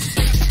go.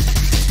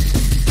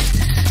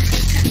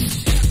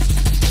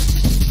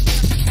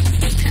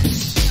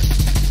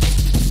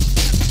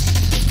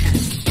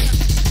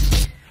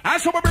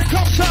 That's what we bring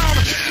come sound.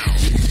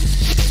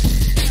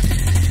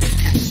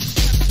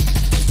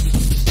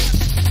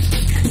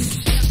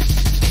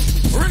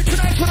 Reaching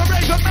out to the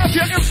Raven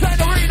Mafia inside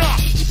the arena.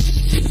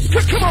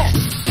 Come on.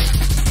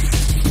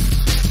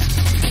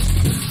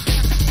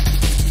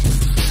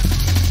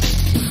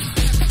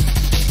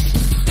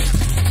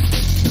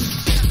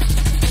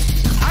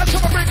 That's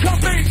what we bring come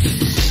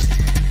beats.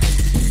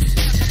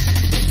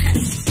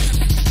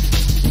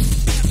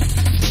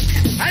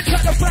 Enter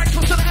the flags to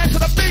the end to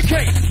the BK.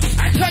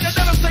 Enter the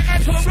Devastating,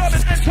 enter the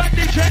Robin, enter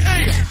DJ E.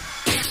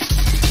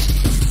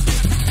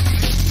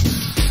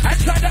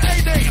 Enter the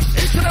AD,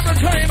 each and every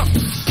time.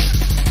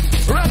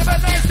 Round about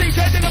nice DJ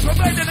Dylan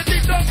providing a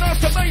deep dark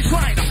master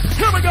baseline.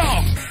 Here we go.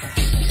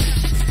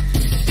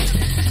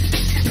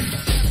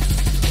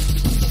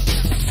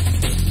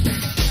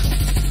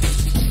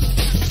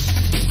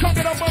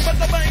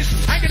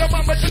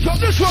 from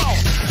this row.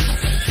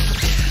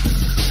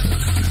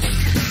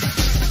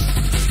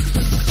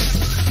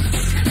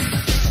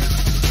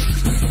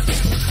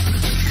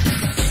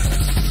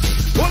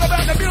 What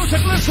about the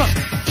music? Listen.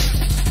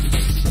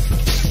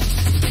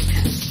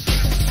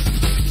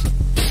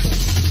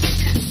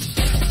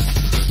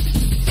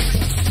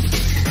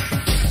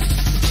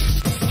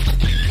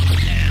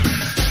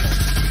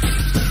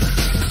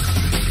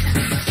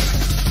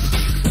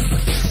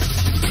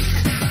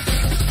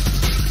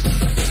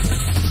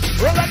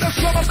 Roll out the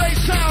drum and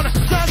bass sound.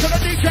 Sound to the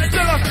DJ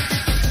Dylan.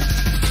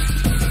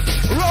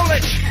 Roll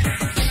it.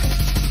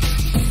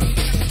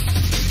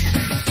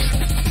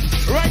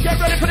 Right, get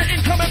ready for the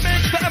incoming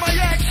mix for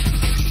MIX.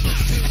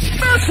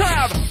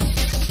 Massive!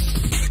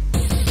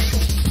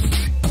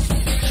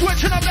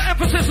 Switching up the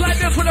emphasis like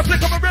this with a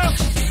flick of a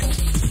wrist.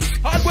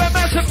 Hardware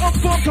massive on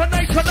form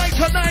tonight.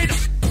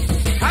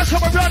 That's how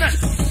we're running.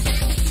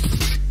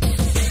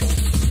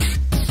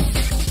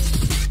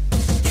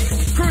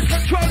 Cruise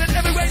controlling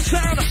heavyweight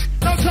sound.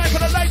 No time for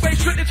the lightweight,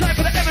 strictly time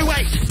for the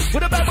heavyweight.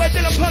 With a bad boy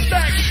Dylan Punk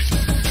next.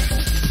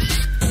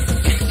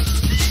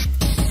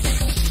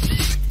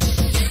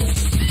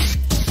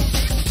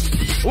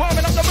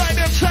 Warming up the vibe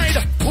inside.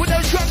 All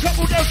those drunk up,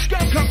 all those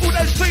skunk up, all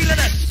those feeling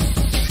it.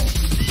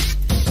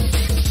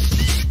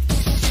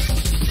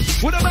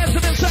 With a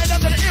massive inside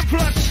under the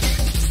influence.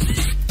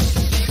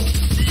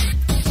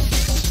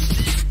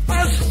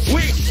 As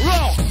we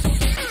roll.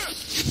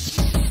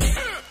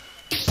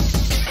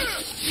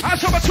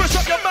 As I'm a twist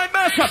up your mind,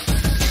 massive.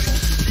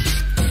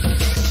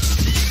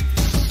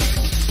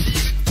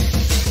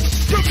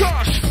 Good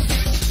gosh.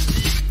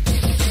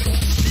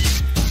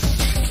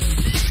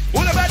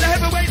 What about the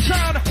heavyweight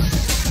sound?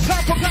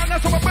 Pound for pound,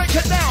 that's how I break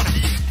it down.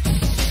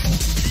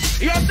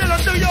 Yo, Dylan,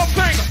 do your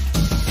thing.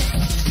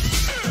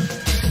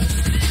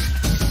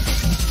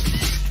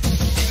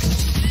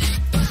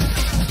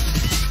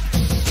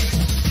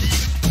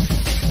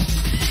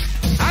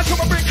 That's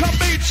how I bring come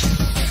beats.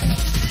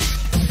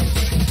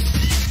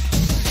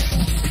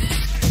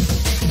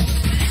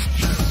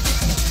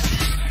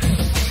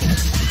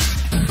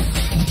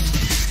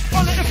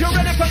 Only if you're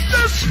ready for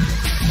this.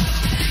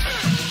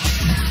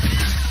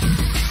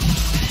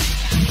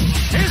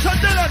 Here's a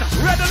Dylan,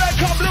 red alert,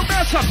 come blue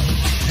massive.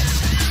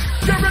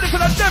 Get ready for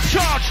the death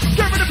charge.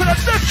 Get ready for the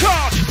death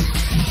charge.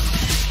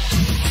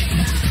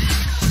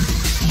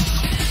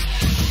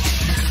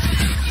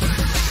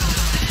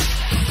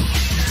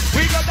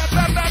 We got that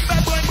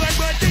bad boy,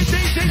 DJ.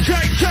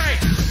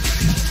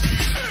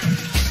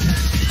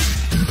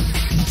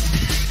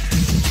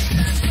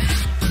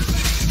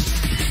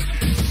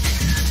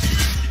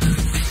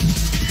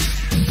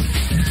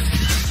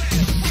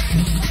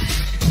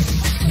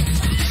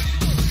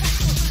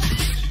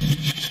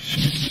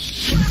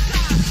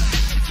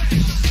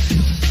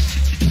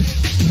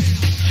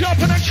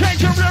 Jumping and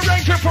changing,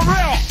 rearranging for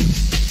real.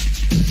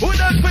 Who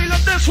does feel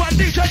on this one?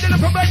 DJ Dylan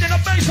providing a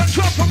bass and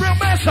drum for real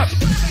massive.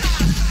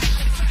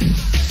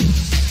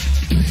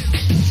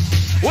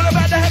 What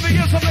about the heavy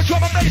use of the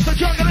drum and bass, the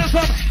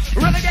jungleism?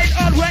 Renegade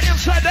hardware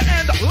inside the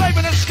end, live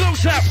and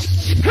exclusive.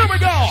 Here we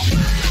go.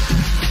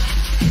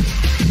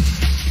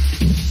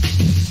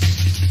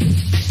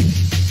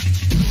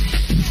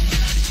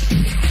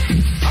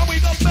 And we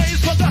got bass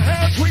for the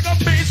hands, we got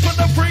bass for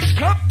the freaks.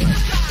 Come.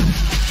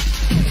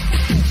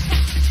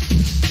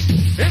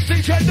 It's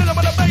DJ Dylan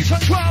with the bass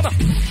and drum.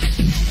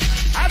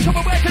 As we're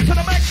working to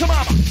the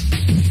maximum.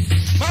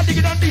 Man, dig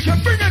it on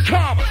DJ, bring it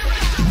come.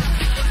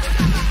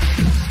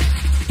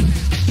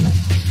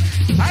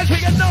 As we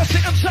get nasty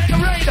inside the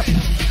rain.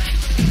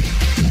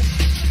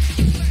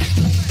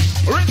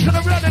 Rinse to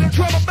the run in the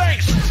drum and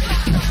bass.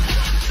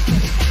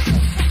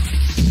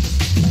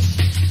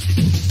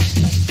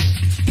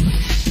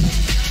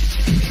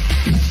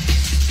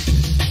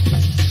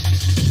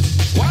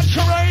 Watch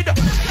the raid.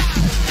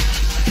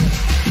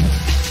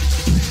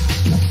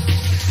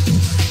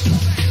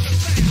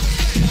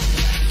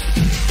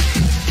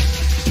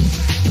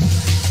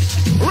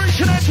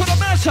 Reaching out to the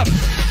massive.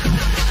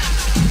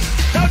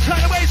 No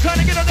time to waste, trying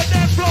to get on the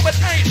dance floor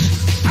with ace.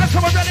 As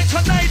we're running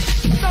tonight,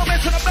 no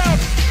messing about.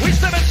 We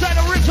step inside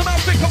and rinse them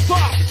out, big and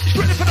far.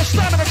 Strictly for the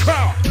slam in the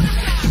crowd.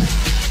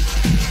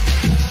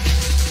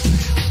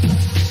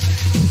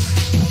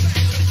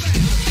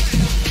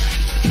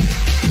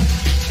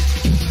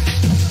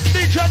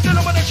 DJ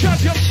Dylan with the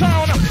champion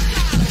sound.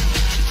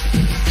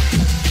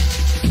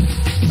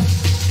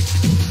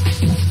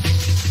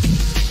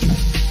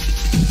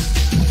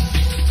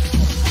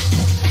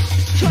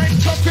 Time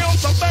to feel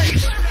the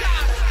bass.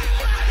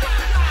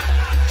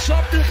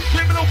 Something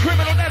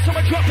criminal, that's how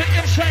I drop it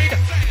inside.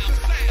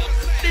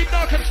 Deep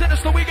dark and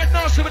sinister, we get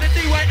nasty with the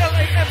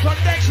DYLAM on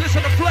decks,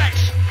 listen to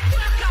flex.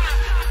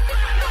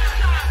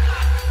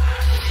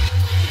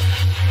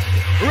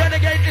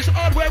 Renegade is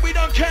hardware, we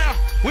don't care.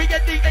 We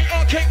get the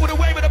ARK with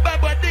away with a bad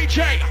boy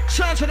DJ.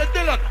 Sounds of the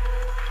Dylan.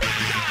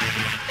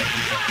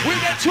 We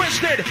get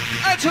twisted.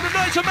 Add to the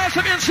noise of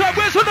massive inside.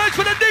 Where's the noise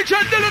for the DJ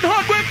Dylan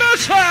hardware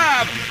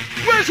massive?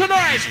 Where's the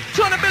noise?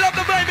 Trying to build up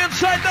the vibe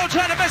inside, no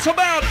time to mess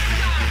about.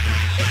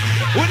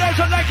 We know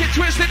the make it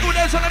twisted. Who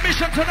knows on a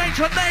mission tonight?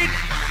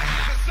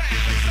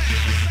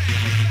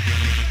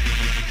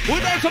 Who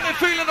knows on me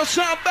feeling the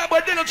sound bad boy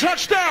didn't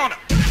touch down?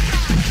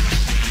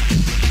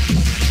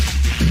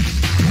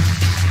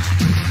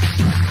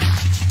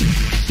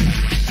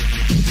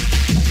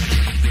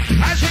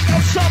 As we go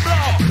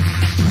sub-low,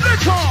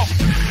 lift off.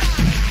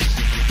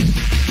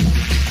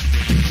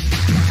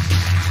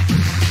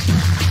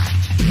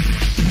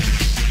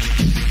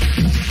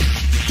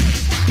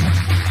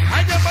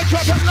 I never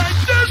drop it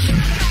like this.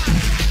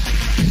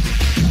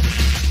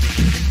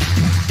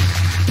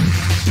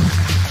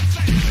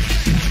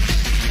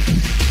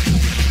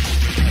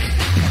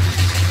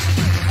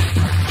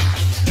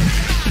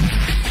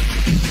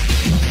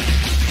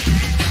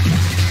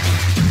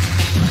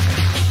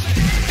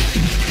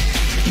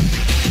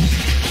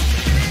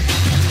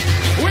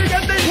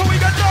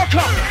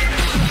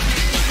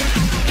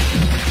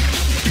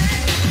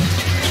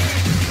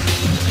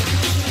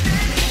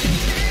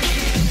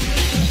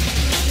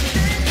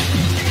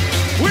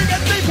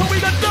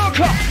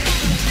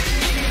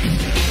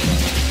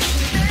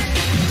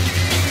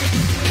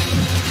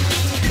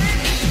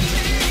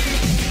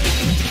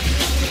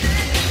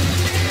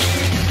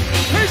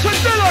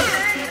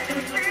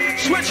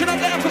 Switching up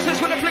the emphasis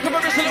with a flick of a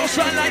wrist, a little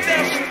sign like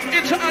this.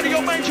 Into out of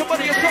your mind, your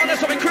body, your soul,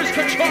 that's having cruise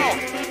control.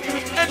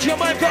 Enter your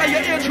mind via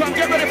your eardrum,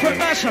 get ready for a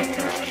massive.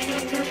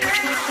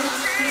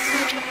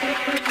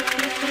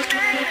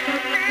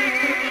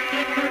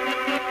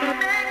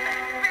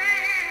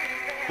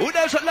 Who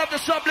knows that love the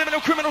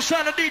subliminal criminal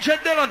sound of DJ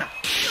Dylan?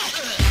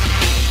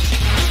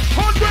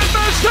 100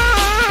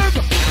 massive!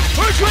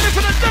 Who's ready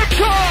for the death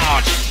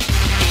card?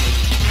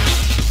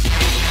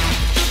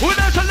 Who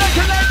knows that like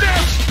it like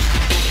this?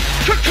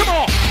 Come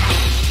on!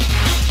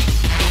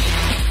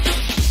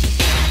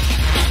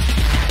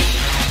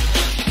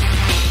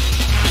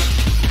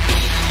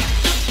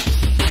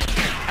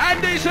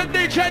 And these are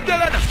DJ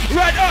Dylan.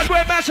 Right,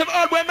 hardware massive.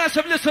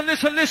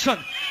 Listen.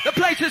 The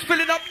place is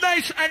filling up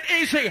nice and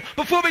easy.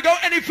 Before we go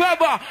any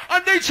further, I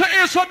need to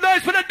hear some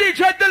noise for the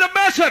DJ Dylan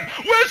massive.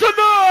 Where's the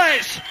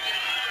noise?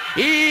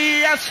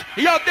 Yes,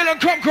 yo Dylan,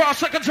 come cross,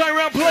 second time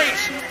round,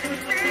 please.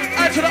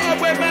 Add to the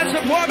hardware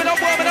massive, warming up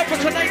for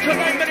tonight.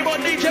 Many more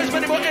DJs,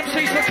 many more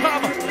MCs to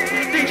come.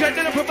 DJ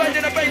Dylan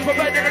providing a bass,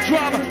 providing a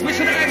drum. We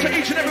send it out to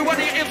each and every one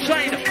of you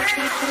insane.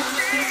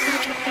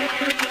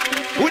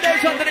 Who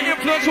knows under the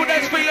influence, who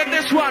knows feeling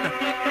this one?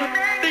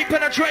 Deep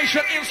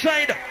penetration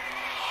inside.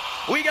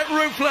 We get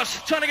ruthless,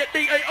 trying to get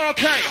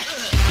D-A-R-K.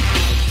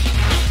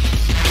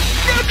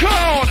 Get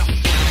cold!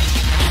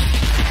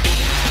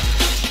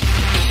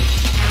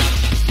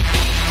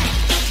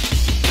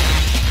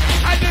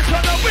 And this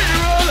one the we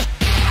roll.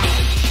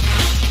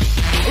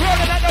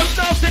 Rolling at those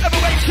nasty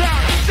heavyweight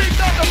sound. Deep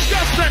down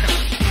disgusting.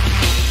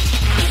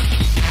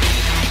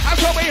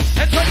 That's how we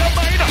enter your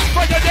mind.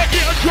 Right at the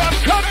eardrum,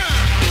 come.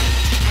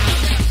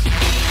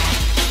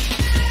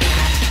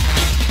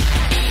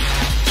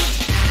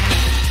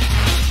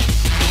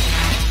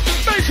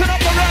 Facing up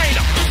the rain.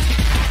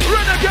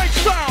 Renegade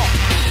style.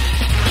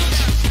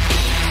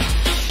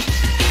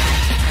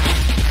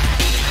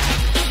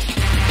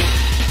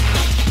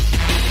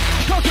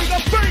 Cause we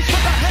got beats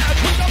for the head,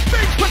 we got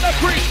beats for the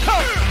breeze.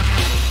 Come.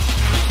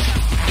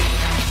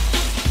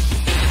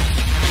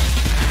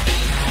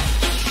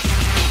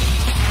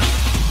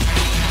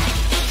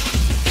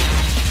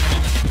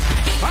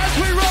 As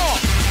we roll.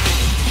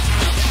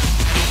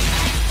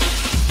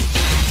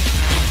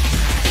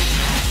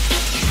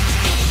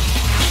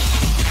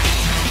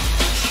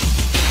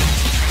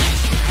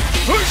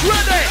 Who's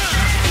ready?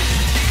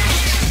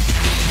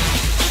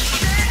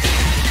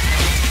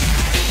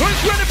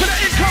 Who's ready for the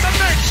incoming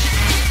mix?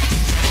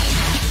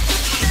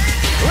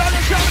 Round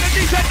and down with the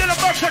DJ Dylan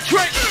box of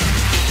tricks.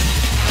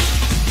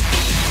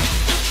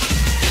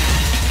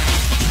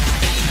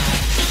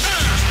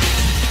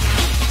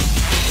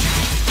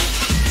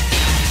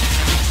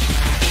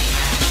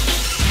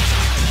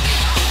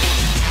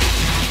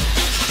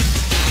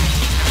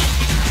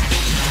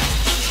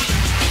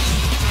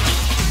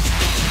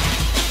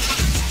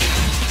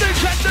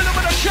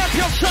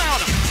 Champion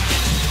sound.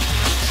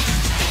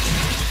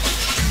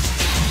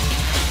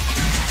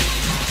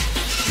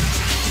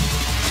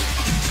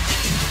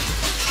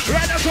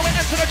 Right now, so we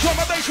enter the drum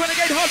and bass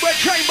Renegade hardware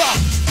chamber.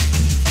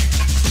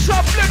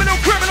 Subliminal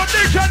criminal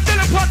DJ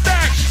Dylan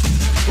Pondax.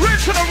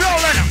 Rinse to the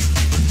rolling.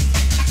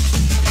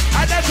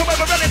 And that's what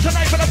we're running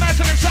tonight for the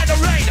massive inside the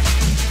rain.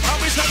 And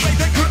we say, wait,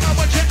 they could not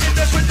watch it in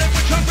this with them,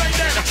 which I'm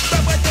raining.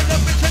 But when the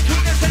love is sent to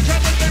this, they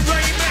travel been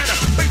raining.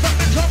 Big up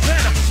been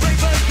jumping,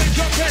 rainbows been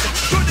jumping.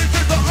 Good is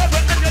the harbor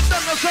and you're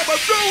done, so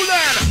we're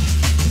rolling.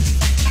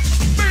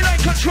 Feeling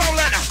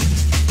controlling.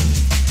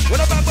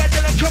 With a bad boy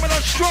Dylan coming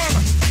on strong.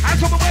 And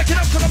so we're working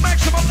up to the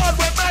maximum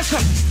hardware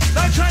massive.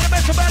 No trying to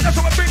mess about, that's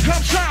what we bring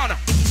come sound.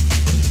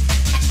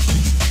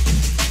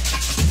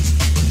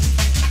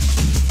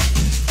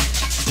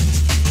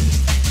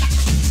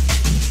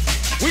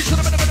 We should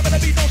have been a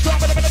beat, no stop,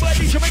 but a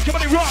beat, you make your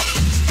money rock.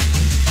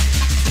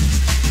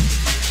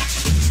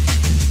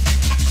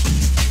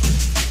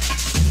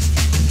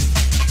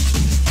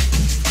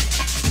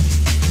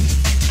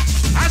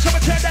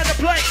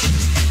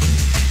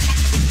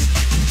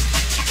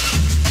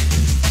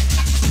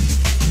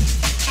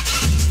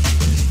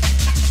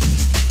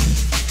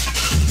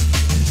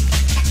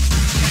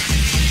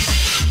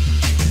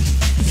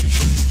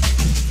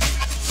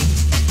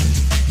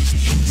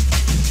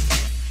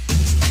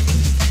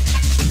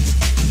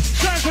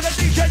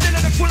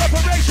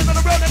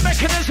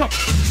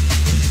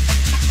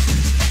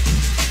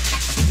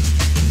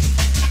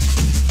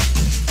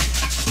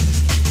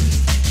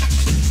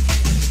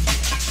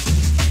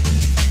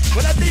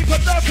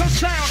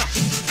 sound.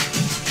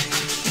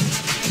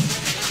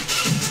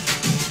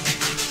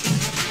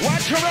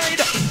 Wide terrain.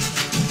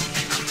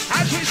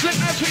 As we slip,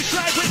 as we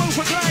slide, we move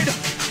and glide.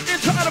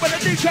 Into element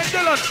of DJ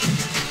Dylan.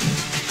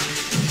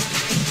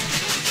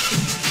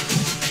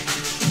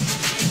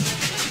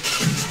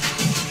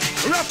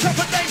 Rough, tough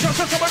and dangerous,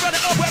 that's how we run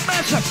it up, we're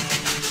massive.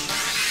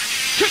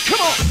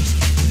 Come on.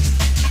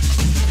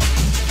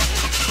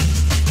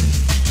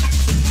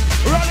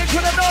 Running to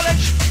the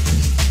knowledge.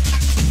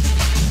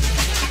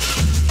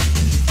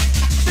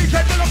 DJ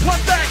Dylan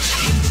contacts.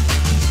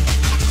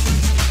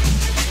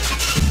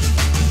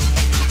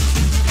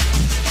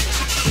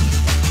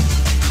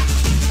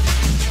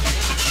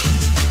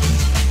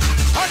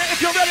 And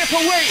if you're ready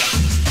for we.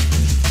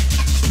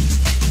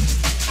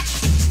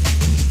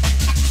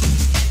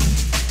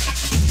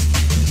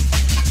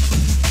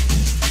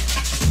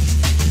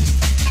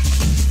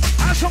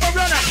 As I'm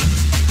running.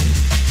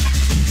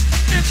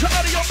 Into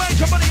out of your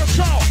major, money your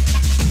soul.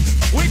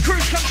 We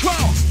cruise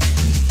control.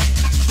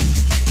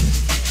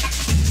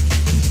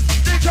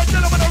 DJ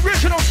Dylan with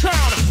original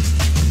sound.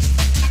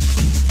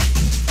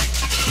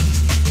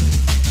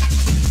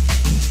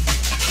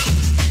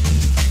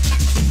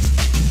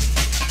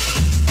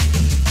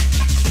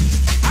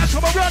 As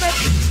I'm running.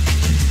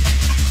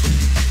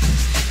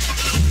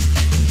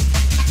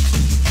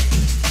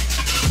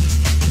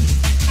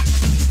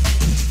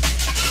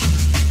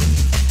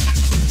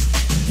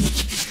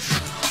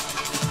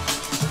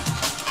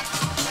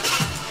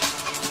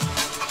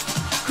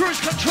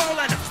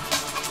 Controlling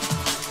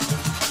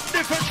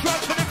different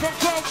strokes for different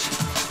folks.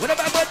 With a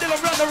bad boy Dylan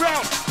run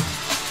around.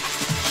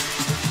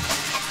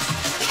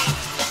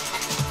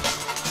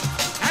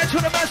 And to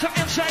the massive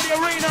inside the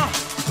arena.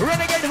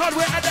 Renegade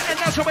hardware at the end,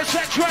 that's how we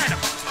set trend.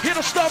 Here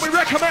to start, we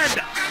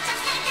recommend.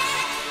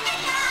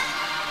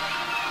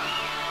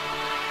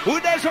 Who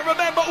doesn't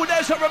remember? Who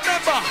doesn't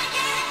remember?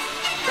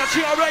 The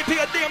TRAP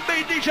at DMB,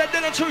 DJ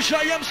Dylan Touche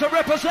Yemsa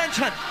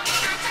representing.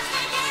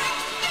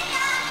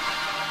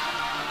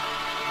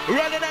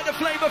 Running out the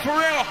flavor for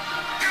real.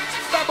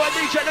 Done by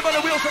DJ, them on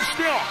the wheels of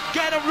steel.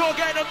 Getting them raw,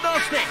 getting them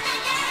nasty.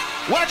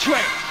 Watch me.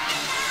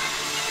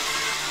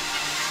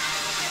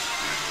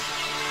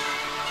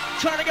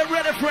 Trying to get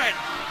ready for it.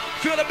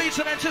 Feel the beats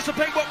and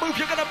anticipate what move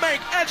you're gonna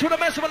make. Enter the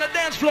mess on the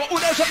dance floor. Who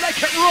doesn't like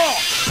it raw?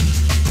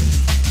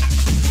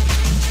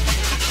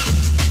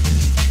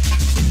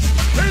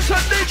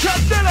 Listen, DJ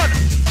Dylan.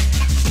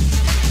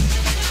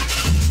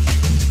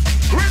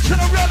 Rinsing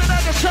and running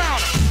out the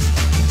sound.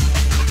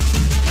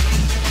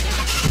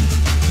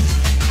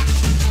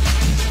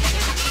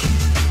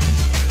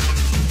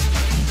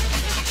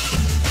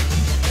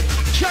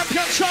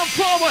 Champion sound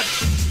forward.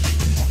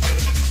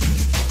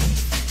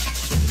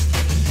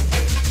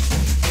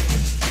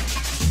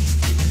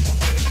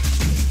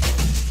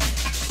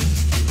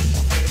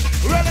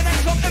 Running out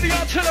some heavy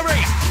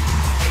artillery.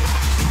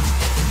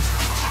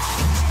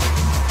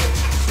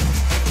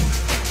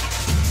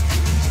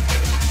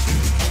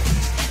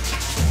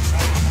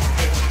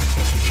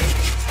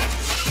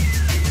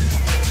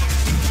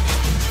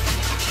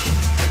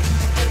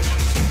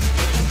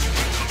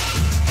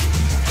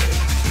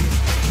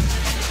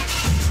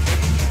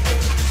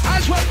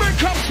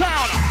 Come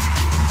down.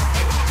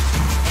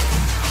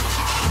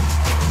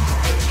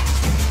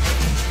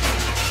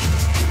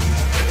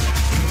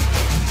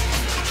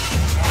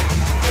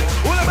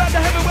 All about the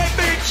heavyweight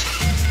beats.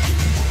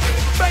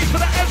 Bass for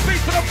the S,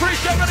 beats for the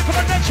priest. Get ready for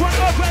the next one.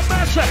 Open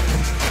massive.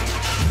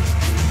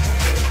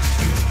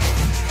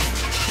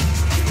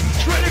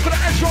 Ready for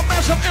the extra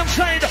massive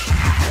inside.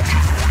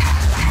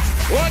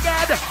 Oh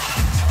God.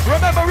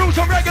 Remember rules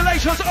and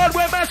regulations.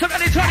 Hardware massive.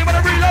 Anytime you want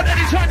to reload,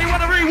 anytime you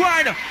want to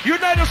rewind. You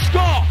know the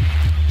score.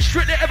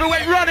 Strictly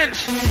heavyweight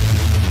runnings.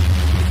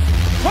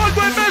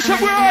 Hardware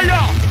massive, where are ya?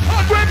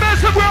 Hardware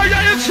massive, where are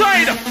ya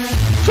inside?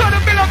 Turn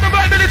the mill up the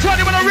right anytime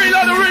you want to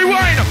reload or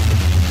rewind.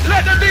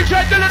 Let the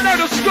DJ Dylan know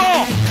the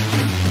score.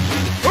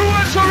 Who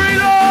wants to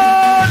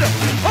reload?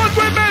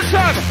 Hardware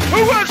massive.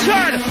 Who wants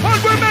it?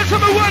 Hardware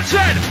massive, who wants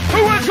it?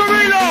 Who wants to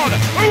reload?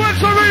 Who wants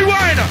to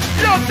rewind?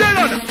 Yo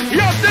Dylan,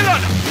 yo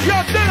Dylan, yo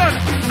Dylan,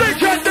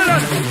 DJ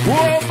Dylan.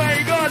 Oh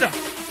my God.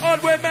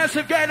 Hardware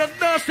massive getting on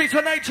nasty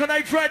tonight,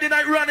 Friday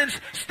night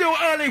runnings. Still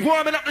early,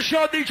 warming up the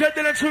show. DJ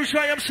Dylan Touche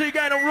MC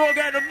getting on raw,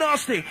 getting on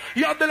nasty.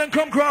 Young Dylan,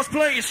 come cross,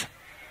 please.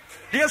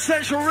 The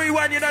essential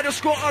rewind, you know the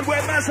score.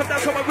 Hardware massive,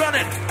 that's how we're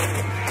running.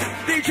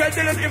 DJ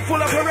Dylan in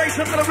full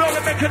operation for the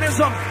rolling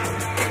mechanism.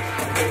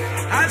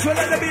 And to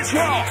let the beats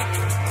roll.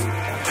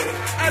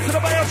 And to the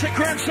biotic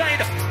grand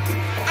side.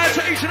 And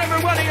to each and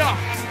every one of you.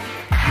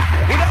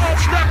 With the old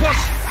snappers.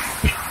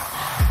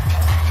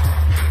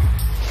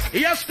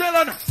 Yes,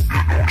 Dylan.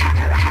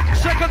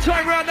 Second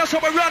time round, that's how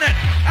we're running.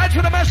 And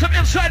to the massive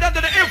inside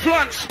under the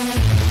influence.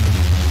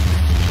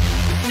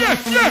 Yeah,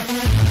 yeah.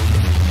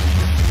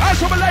 That's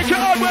how we like it,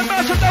 hardware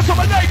massive, that's how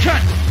we like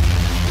it.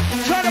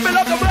 Time to build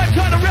up the black,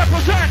 time to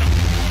represent.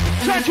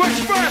 Time to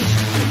express.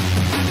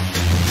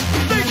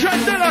 DJ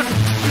Dylan.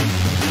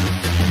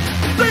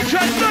 DJ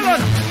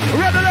Dylan.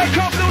 Red alert,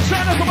 come, little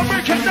sign, that's how we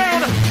break it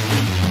down.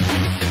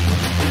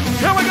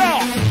 Here we go.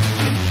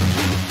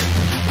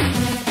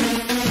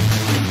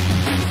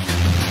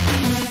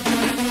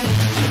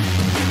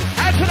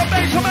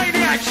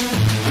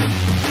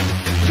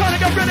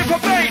 ready for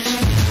bass.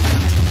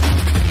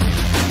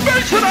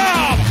 Bass it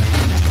up.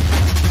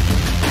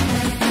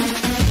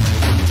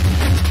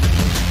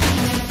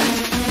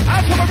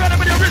 After we're ready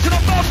with the original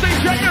boss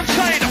DJ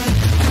Insane.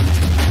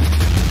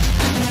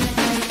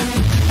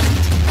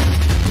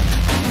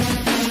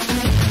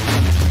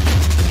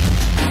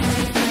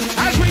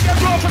 As we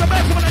get raw for the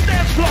best of the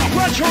dance floor,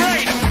 watch your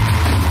rain.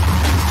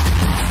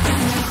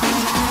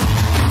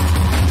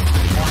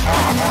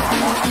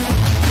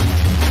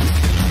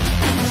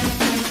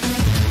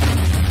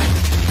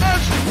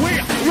 As we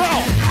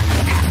roll.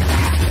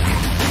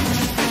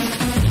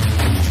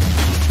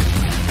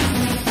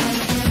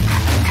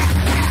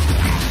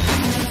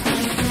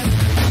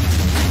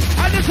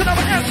 And it's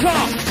another enter.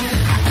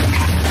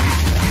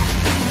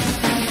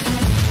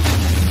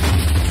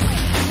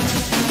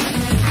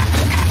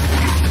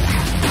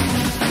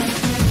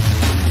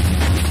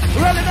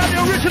 Rolling on the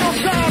original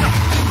sound.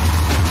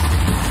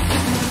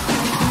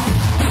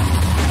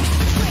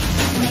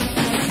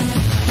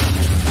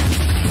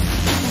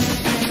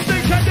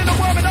 DJ didn't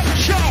warming up the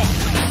show.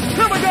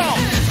 Here we go.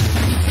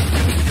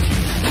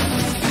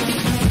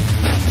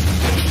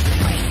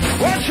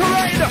 Watch your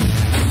raid.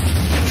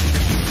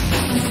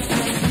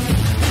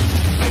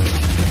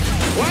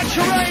 Watch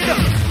your raid.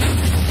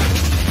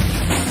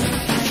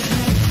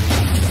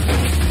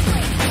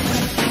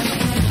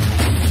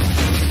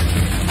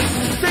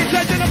 DJ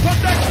didn't put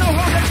that no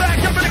holding back.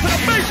 Get ready for the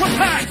bass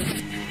attack.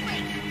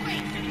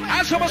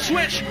 As I'm a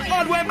switch,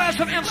 hardware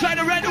massive inside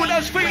the red with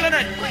us feeling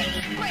it.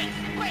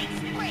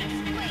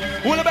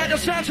 All about the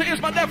sound, so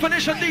here's my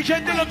definition,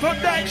 DJ Dylan from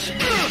Dax.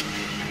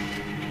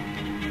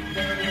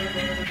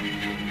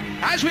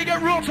 As we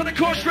get raw to the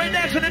core, straight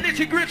down to the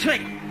nitty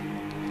gritty.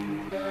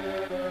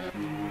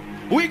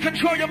 We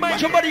control your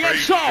mind, your body and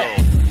soul.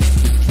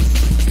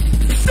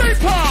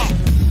 Deeper!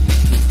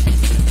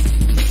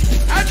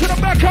 And to the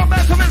back up,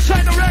 massive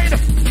inside the rain.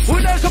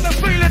 With those of them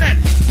feeling it.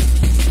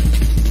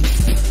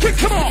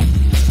 Come on!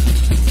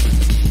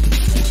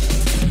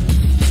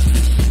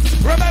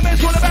 Remember,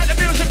 it's all about the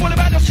music, all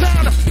about the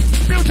sound.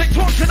 Music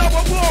talks and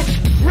over walks.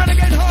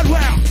 Renegade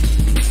hardware.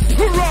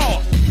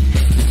 Hoorah!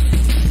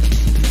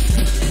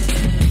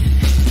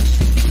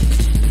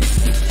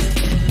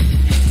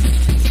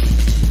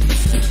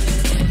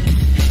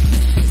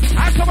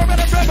 I come around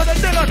and remember the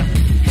Dylan.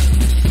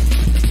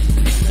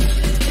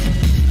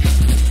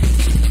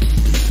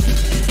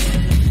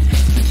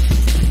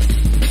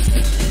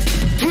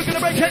 We're gonna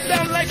break it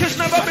down like it's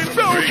never been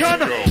broken.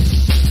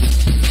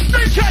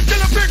 DJ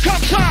Dylan, big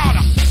up sound.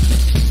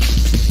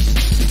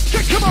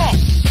 Come on.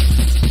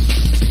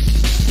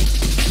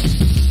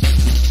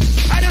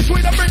 And it's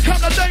we that bring up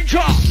the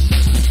danger.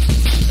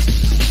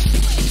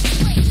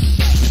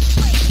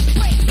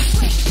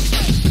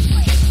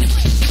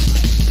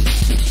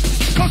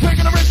 Cause we're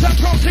gonna rinse that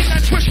protein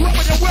and twist you up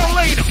when you're well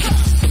laid.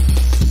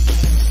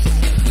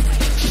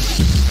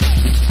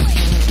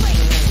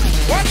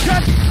 Watch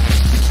it.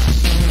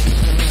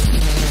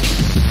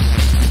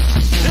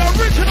 The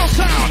original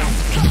sound.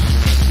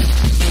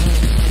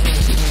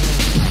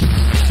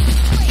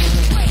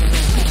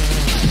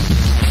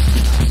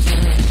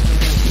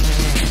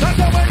 That's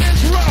how when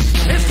it's rough,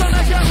 it's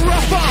gonna get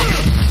rougher.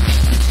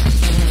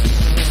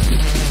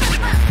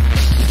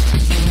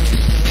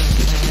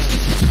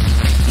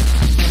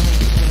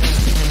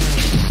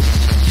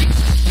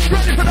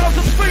 Ready for those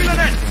that's feeling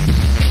it.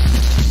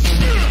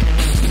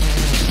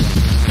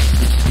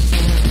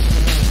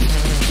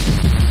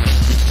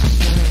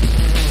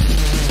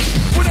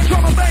 With the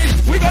drum and bass,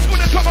 we got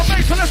with the drum and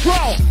bass, so let's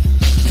roll.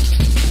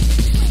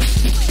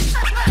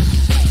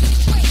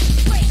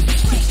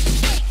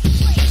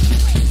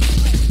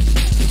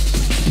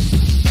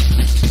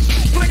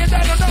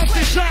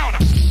 Sound.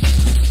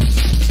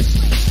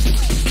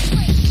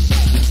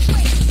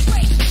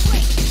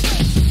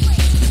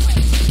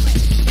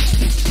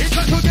 It's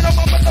time to get up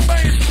at the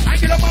bass and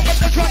get up at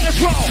the drum, let's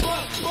roll.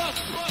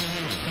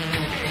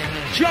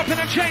 Jumping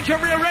and change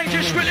and rearrange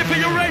it strictly for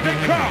your raving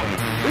crowd.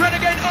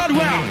 Renegade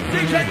hardware,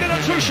 DJ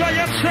Dylan Touche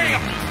MC,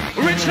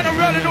 rinsing and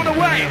rolling all the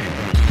way.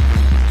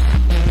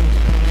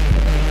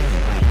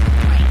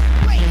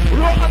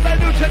 Raw and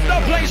diluted,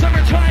 no plays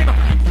every time.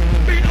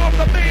 Beat off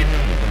the beat.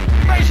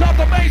 Bass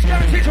after bass,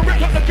 guaranteed to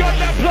rip up the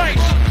goddamn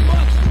place.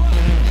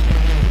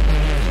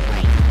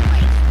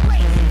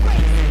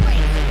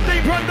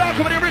 Deeper and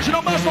darker with the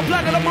original master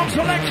plan of the bomb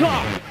selector.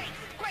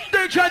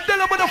 DJ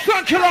Dylan with the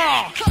funk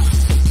killer.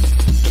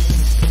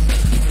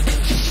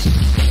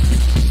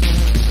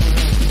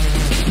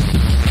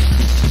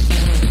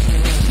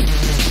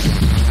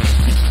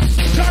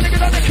 Trying to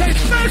get on the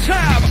case, no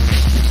tab.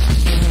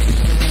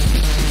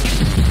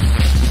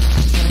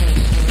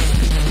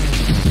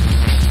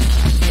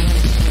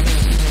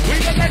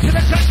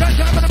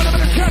 To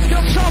the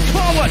champion, south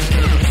forward.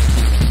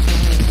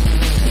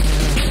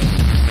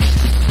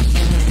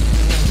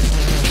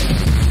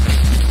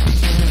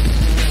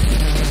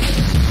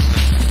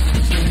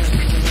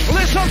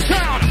 Listen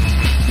sound.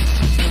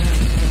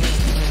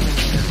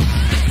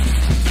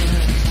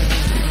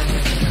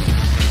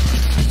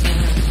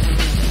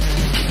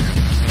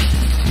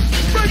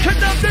 Breaking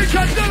down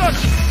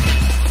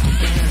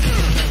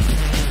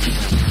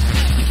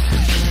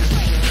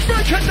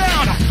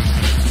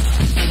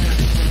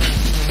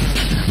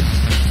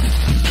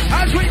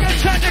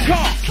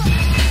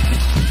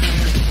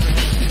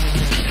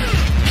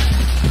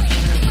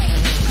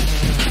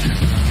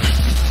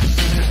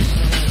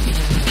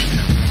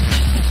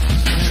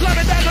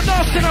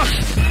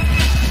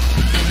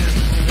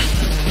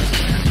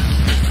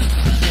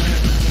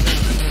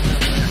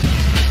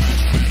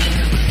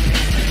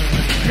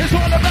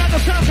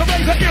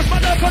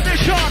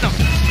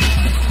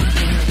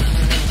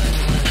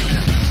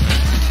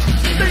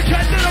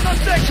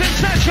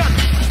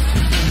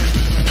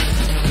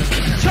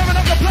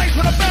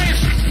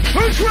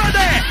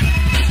ready.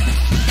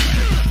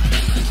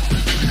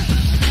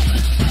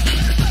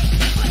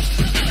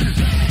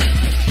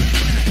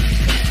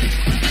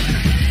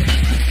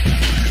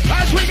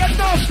 As we get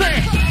nasty.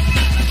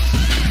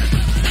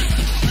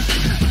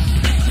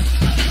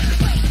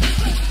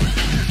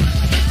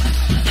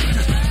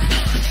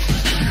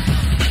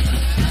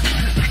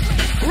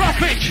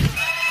 Roughage.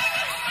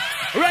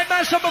 Right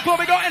man, so before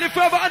we go any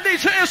further, I need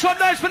to hear some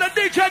noise for the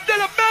DJ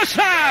Dylan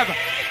Massive.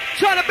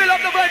 Trying to build up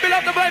the vibe, build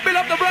up the vibe, build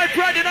up the vibe.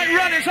 Friday night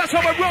runnings, that's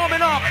how we're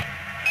warming up.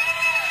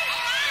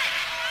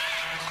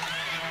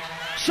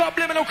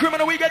 Subliminal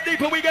criminal, we get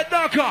deeper, we get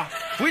darker.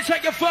 We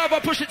take it further,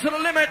 push it to the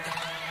limit.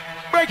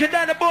 Breaking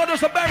down the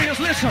borders, the barriers,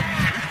 listen.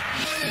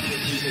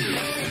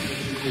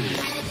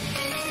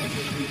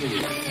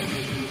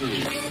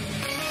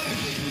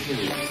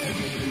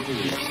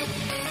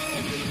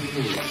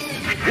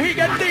 We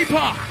get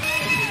deeper.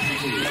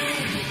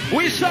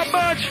 We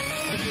submerge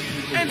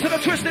into the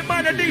twisted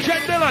mind of DJ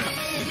Dylan.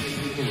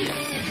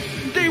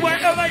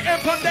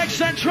 DYLAM on next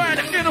Centran.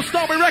 In the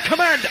storm we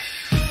recommend.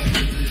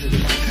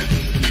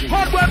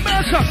 Hardware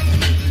Mercer.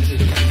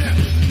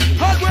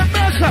 Hardware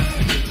Mercer.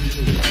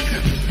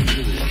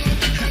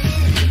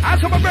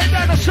 As I'm break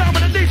down the sound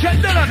of the DJ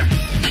Dylan.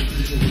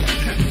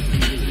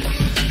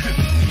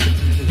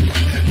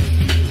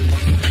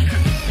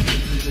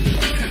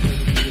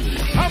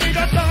 And we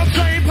got the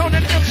same on the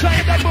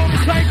inside, that boom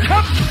side,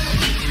 come.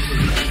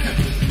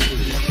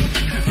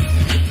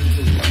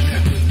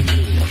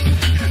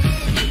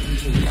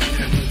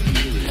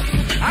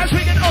 As we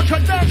get ultra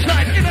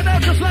downside, in and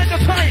out just like the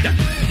tide.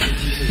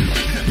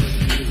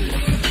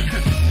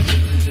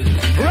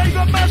 Rave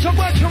of massive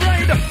word to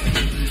raid.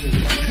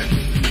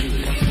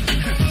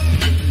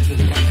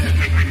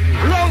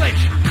 Rolling.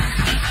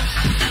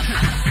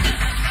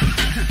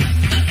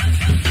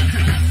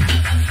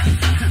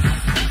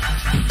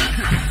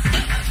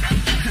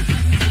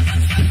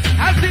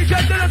 As DJ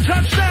Dylan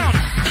touchdown.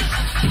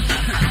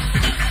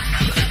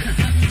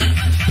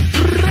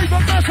 Rave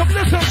of massive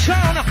listen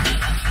sound.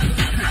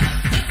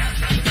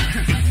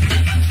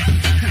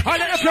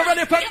 Alright, if you're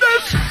ready for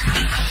this.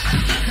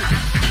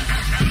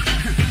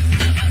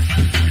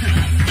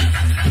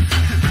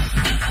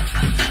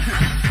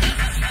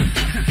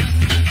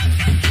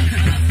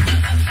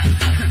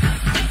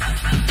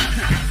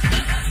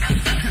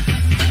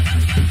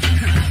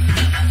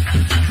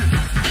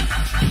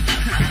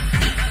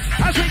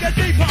 As we get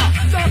deeper,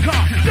 darker,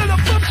 to the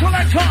boom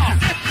selector.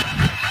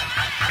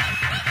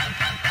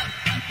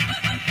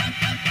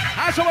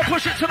 As I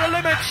push it to the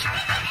limits.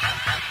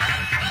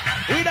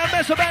 We don't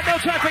mess about, no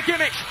time for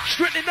gimmicks.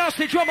 Strictly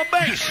nasty drum and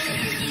bass.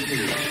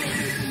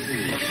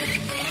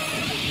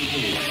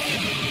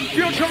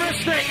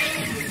 Futuristic.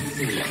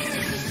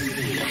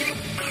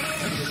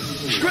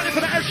 Strictly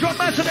for the extra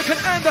master that can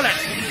handle it.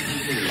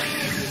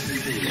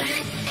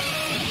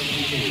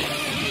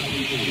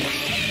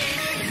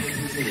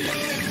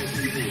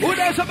 Who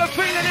knows what the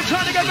feeling is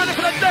trying to get ready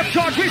for the death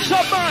charge? We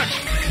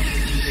submerge.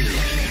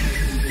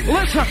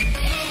 Listen.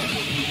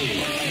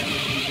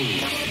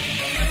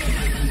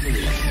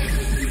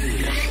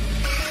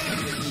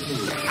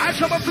 As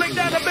someone fling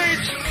down the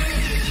beach.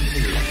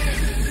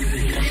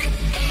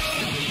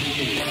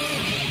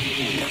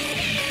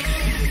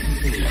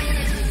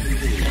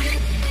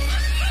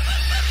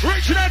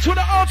 Reaching out to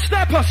the old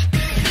steppers.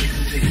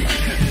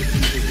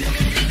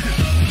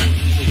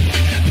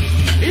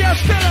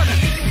 Yes, Dylan.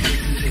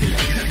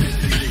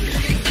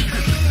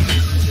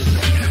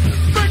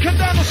 Breaking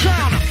down the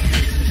sound.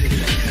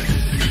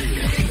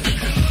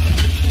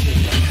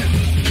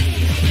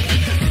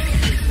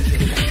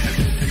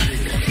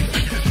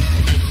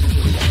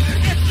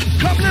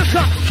 Come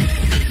listen.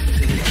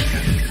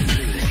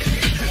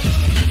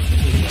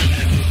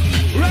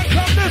 Right,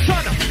 come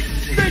listen.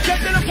 DJ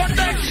Dylan on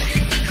next.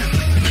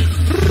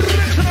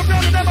 Listen up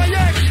down to them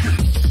yanks.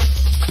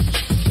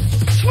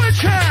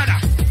 Switch hand.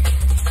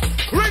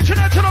 Reaching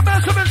out to the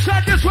massive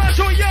inside this one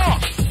to you.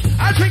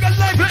 As we get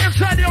lively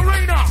inside the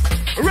arena.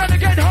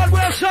 Renegade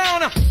hardware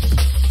sound.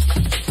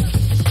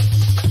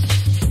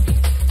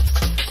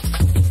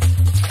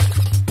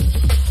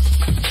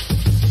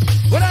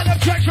 Without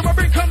objection, we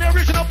bring on the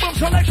original boom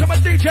selection by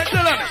DJ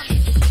Dylan.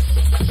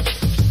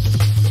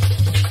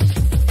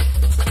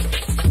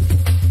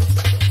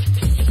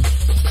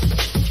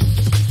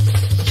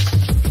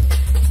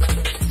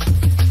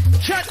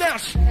 Chat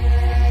dance.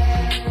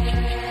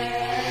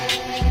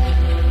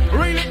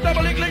 Relink,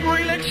 double link,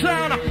 relink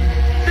sound.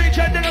 DJ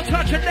Dylan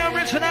touching down,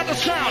 rinsing out the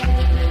sound.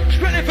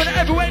 Strictly for the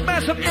heavyweight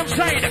massive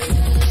inside.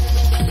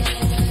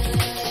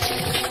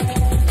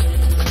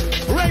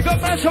 Rave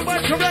up massive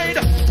web parade.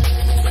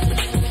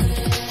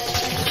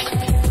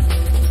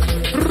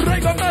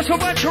 Rave up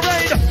massive web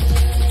parade.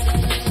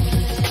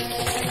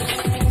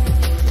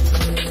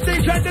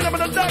 DJ Dylan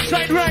with the dark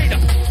side raid.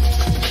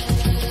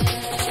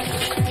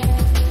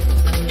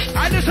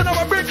 I listen to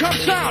a big come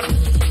sound.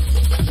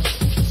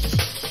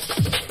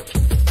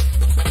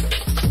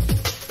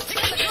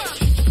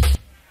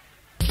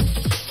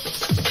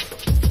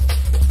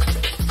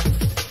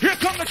 Here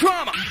come the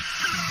drama.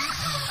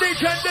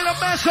 DJ Dylan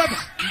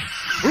massive.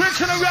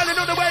 Mention a running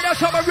on the way,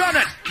 that's how we're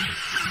running.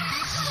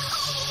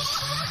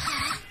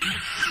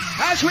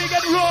 As we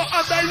get raw,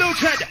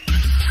 undiluted.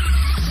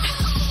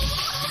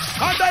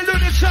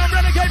 Undiluted sound,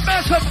 Renegade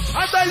massive.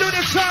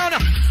 Undiluted sound.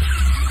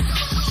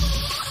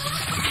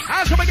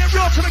 As we get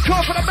raw to the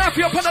core for the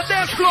mafia up on the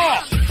dance floor.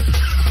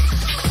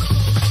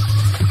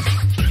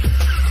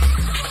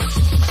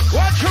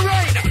 One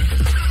terrain.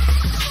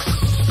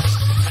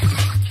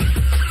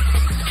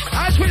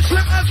 As we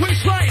slip, as we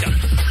slide.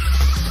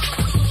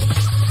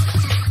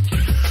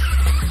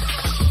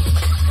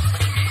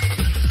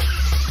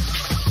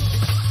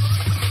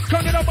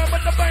 Turn it up with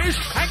the bass,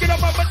 hang it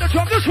up with the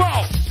drum as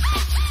well.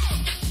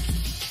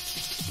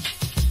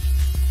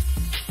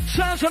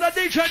 Sounds of the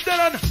DJ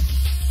Dylan.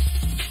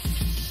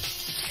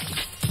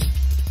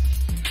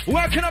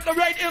 Working up the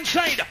rate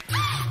inside.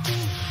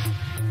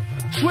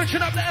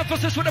 Switching up the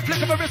emphasis with a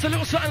flick of a wrist, a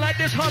little something like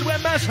this, hardware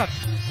massive.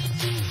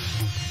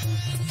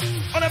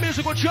 On a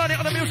musical journey,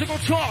 on a musical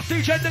tour,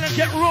 DJ Dylan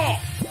get raw.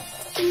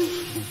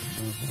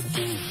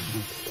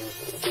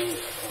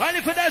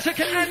 Only for those that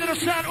can handle the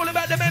sound, all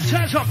about the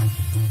mentasm.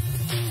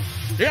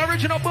 The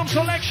original boom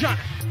selection.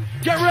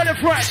 Get ready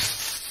for it.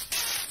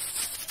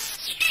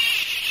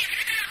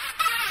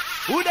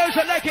 Who knows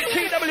that like it?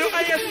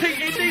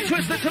 TWASTED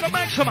twisted to the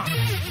maximum.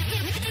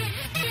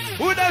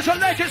 Who knows that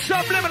like it?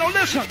 Subliminal,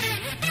 listen.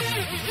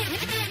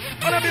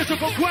 On a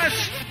musical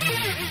quest.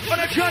 On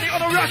a journey,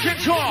 on a rushing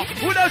tour.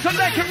 Who knows that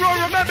like it? Raw,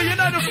 remember you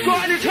know the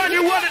score. Anytime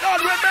you want it,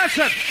 hardware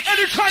massive.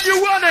 Anytime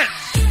you want it.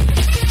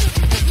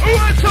 Who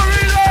wants to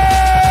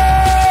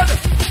reload?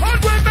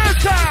 Hardware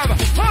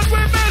massive.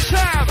 Hardware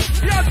massive.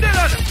 Yeah,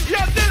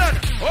 Dylan.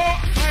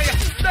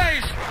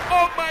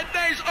 Oh my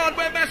days,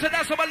 hardware massive.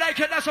 That's how I like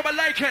it, that's how I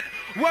like it.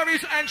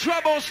 Worries and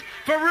troubles,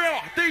 for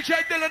real.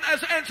 DJ Dylan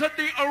has entered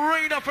the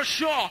arena for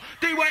sure.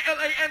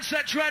 DYLAN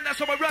set trend, that's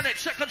how I run it.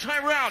 Second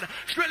time round.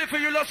 Strictly for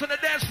you lost on the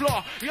dance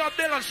floor. Yeah,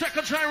 Dylan,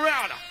 second time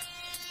round.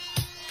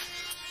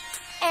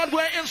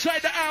 Hardware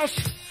inside the house.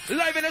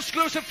 Live and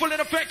exclusive, full in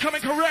effect,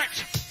 coming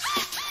correct.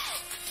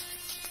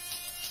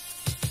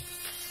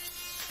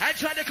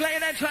 Inside the clay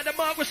and inside the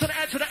mark, we're going to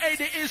enter the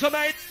ADEs are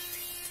made.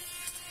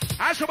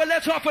 As we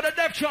let off for the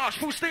depth charge,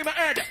 full steam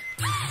ahead.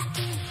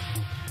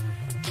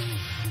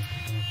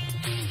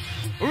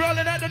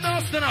 Rolling out the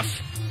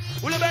nastiness.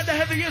 All about the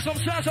heavyism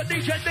sounds of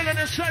DJ Dylan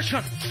in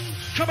session.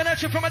 Coming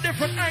at you from a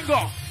different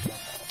angle.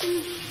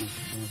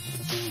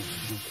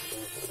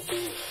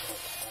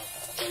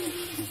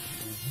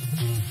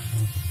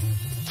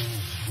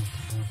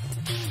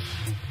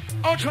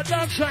 Ultra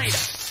dancing.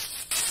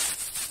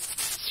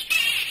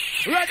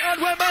 Right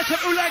hardware massive,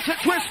 who likes it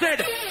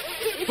twisted?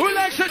 Who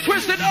likes it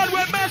twisted?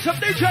 Hardware massive,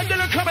 DJ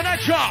Dylan coming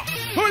at ya.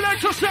 Who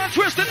likes to sound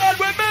twisted?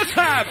 Hardware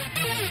massive.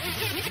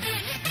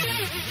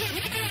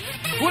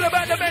 What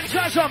about the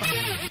mentasm?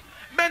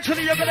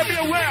 Mentally you're gonna be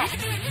aware.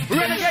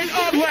 Renegade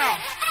hardware.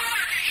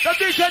 The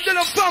DJ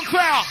Dylan bump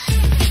out.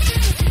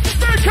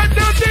 Make it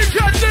the DJ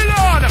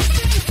Dylan.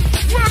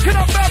 Working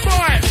up that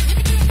boy.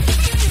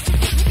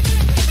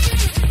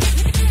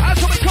 That's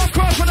when we come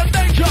across with the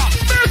danger.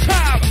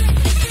 Massive.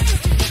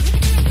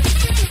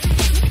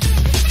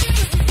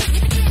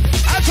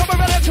 That's what we're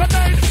running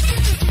tonight.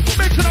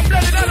 Mixing and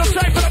blending out of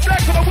sight for the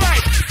black and the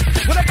white.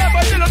 With a bad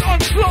boy Dylan on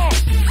floor.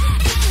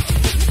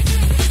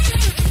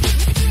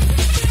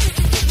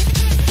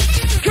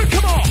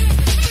 Come on.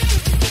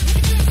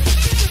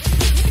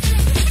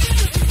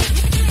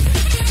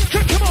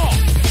 Come on.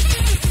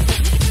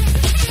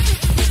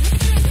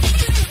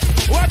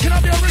 Working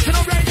up the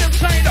original range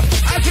inside.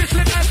 As we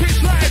slip, as we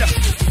slide.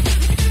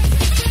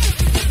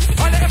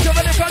 On the left of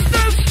the front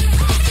this.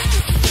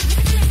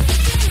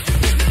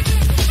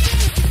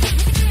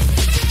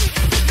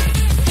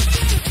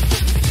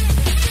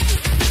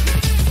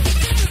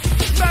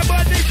 Bad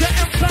boy DJ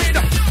inside.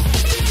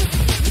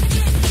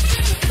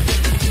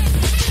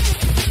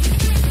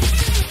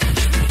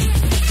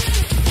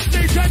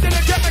 DJ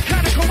Dylan get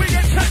mechanical, we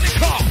get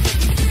technical.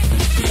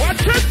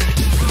 Watch it.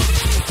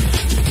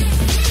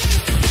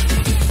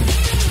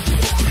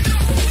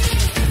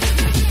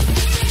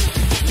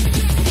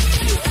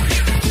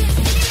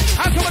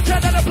 I'm gonna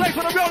turn down the place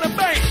for the rolling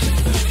bass.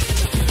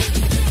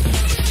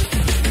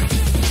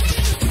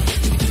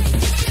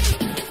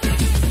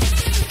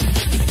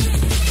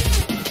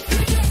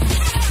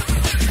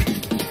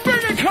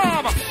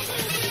 Come!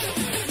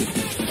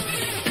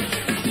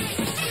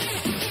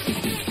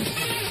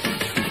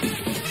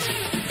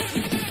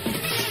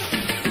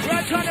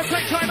 Right time to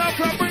take time out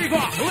for a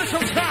breather.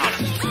 Listen sound.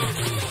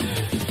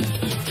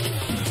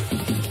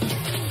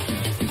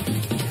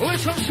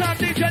 Listen sound,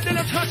 DJ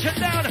Dylan touch it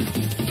down.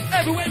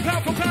 Heavyweight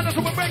pound for pound, that's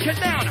what we're breaking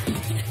down.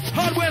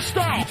 Hardware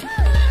style.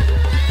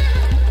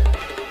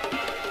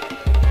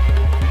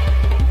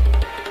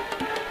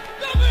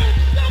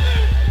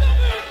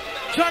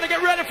 Trying to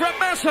get ready for a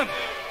massive.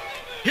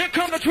 Here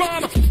come the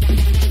drum.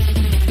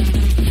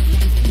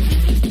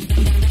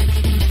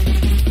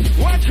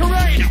 One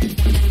terrain.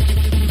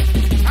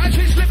 As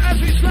we slip,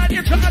 as we slide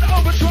into an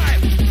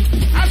overdrive.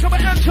 As we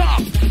enter.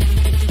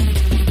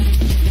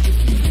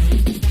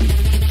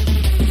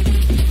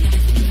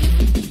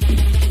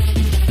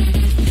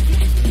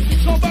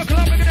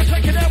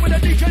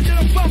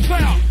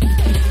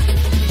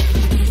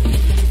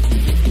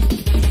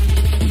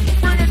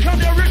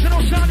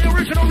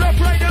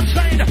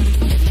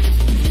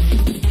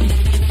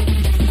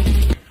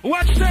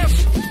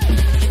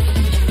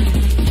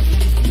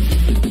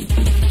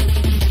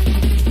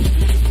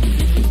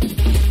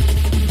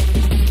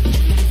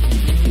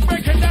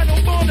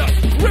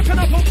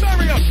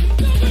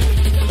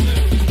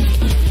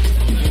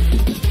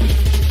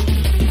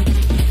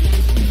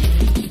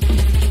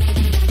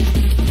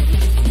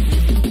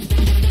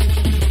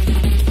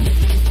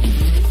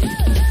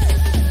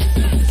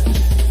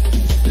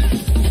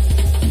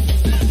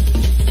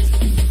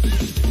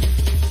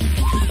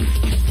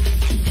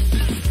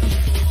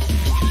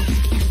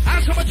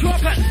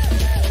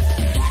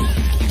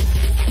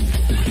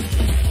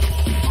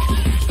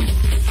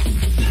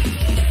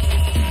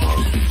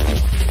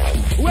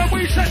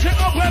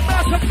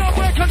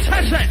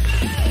 Listen.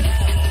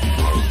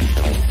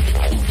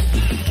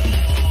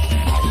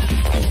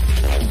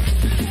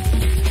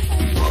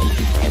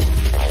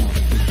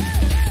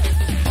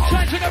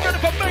 Time to get ready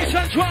for bass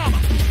and drum.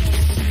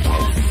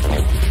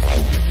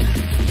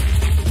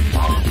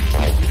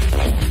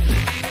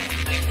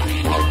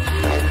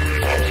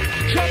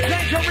 Jump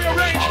change and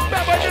rearrange.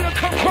 Baba didn't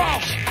come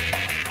cross.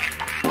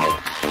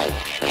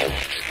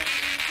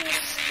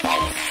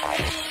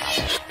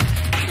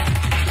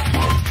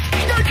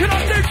 Break it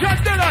up, DJ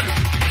Dylan.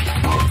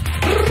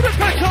 Rip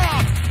it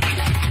up.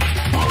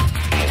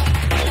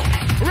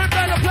 Rip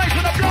down the place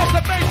with a blast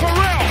of bass for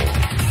real.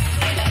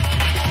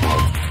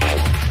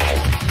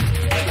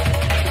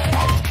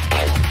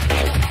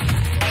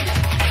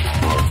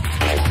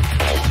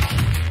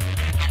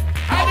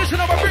 And listen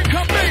up, a big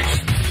come beats.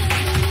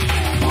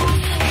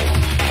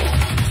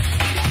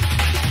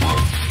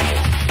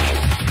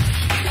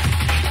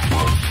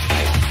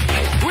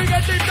 We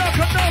got deep dark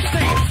and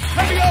nasty.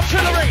 Heavy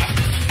artillery.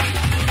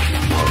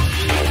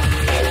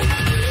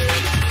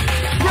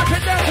 Rip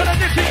it down to the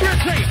nitty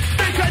gritty.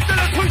 DJ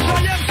Dylan, push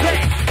IMC.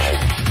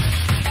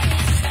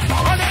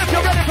 And if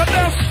you're ready for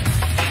this.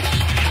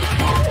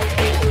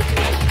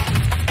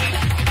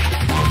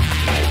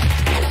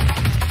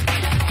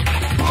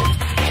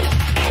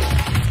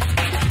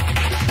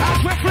 As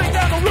we bring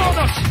down the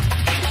rawness.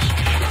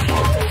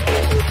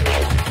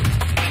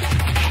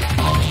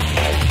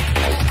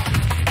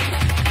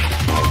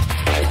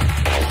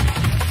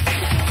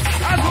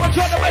 As we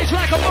drop the bass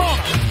like a bomb.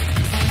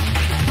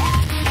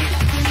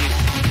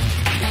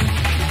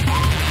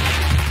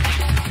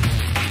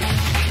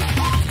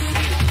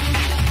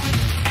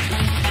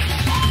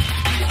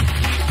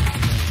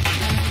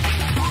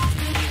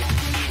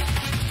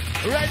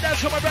 Right,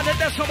 that's how I run it,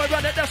 that's how I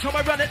run it, that's how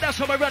I run it, that's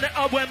how I run it.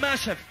 Odd, we're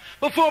massive.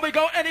 Before we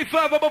go any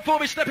further, before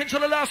we step into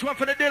the last one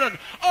for the Dylan.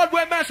 Odd,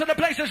 we're massive, the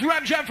place is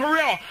Ram Jam for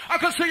real. I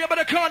can see you, but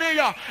I can't hear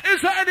you.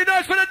 Is there any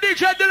noise for the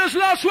DJ Dylan's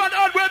last one?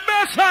 Odd, we're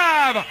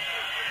massive.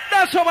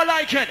 That's how I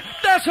like it.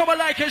 That's how I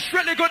like it.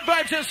 Strictly good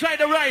vibes inside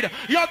the raid.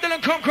 Yo,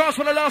 Dylan, come cross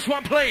for the last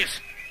one, please.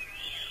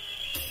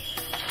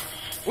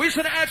 We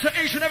send it out to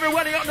each and every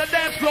one of you on the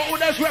dance floor who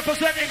knows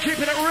representing,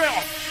 keeping it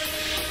real.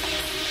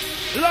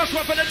 Last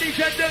one for the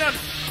DJ Dylan.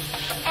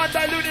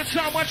 Undiluted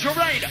sound, once you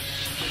raid.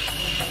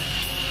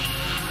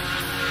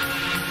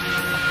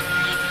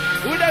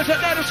 Who knows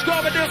that now the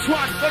score with this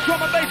one? The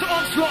drum and bass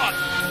onslaught.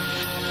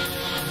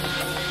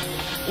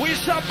 We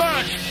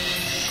submerge.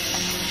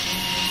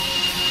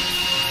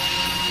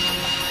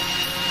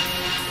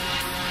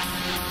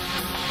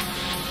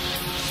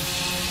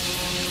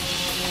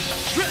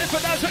 Strictly for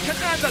those that can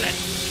handle it.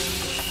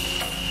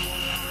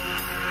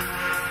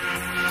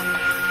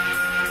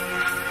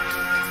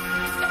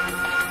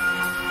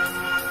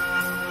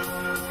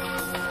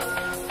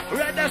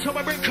 Right, that's how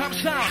my bring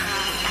comes down.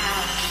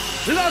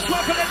 Last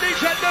one for the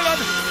DJ Dylan.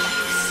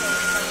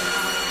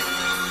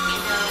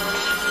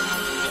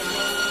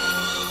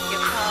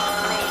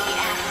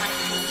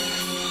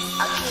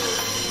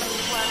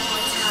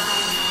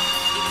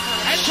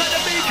 Enter the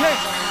BK.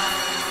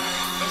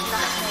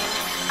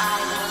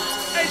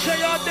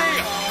 HARD.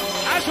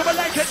 That's what I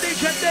like it,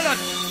 DJ Dylan.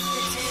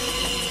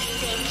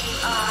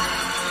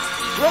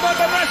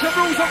 Remember massive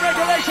rules and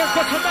regulations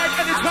for tonight.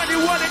 Anytime you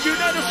want it, you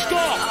know the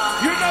score.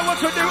 You know what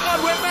to do. On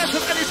we're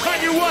massive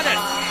anytime you want it.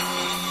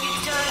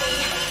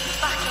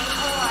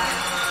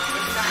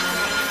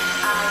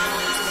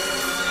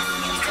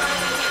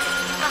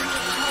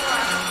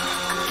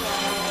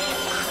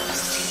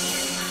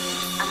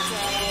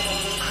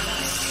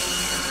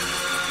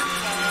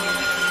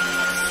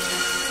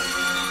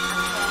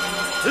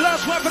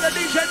 Last one for the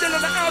DJ Dylan,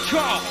 the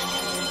outro.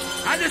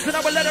 And listen, I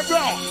will let it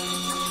roll.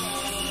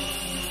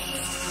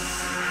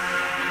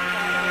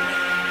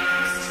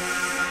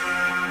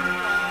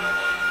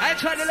 And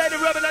try the lady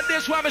rubbing on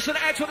this one, Mr.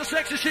 Add to the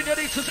sexy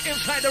senoritas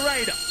inside the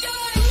raid.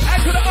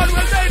 Add to the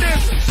unreal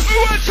ladies. Who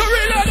wants to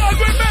reload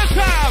unreal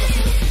massive?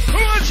 Who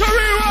wants to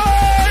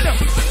rewind?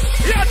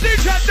 Yeah,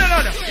 DJ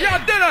Dylan.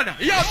 Yeah, Dylan.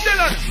 Yeah,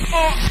 Dylan.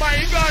 Oh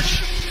my gosh.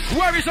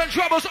 Worries and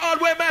troubles,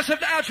 hardware massive,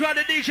 the outro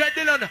the DJ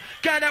Dylan.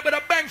 Going out with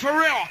a bang for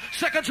real.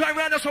 Second time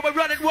round, that's how we're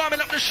running, warming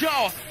up the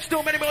show.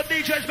 Still many more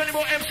DJs, many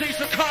more MCs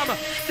to come.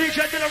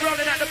 DJ Dylan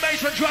rolling out the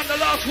bass and drum, the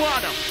last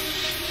one.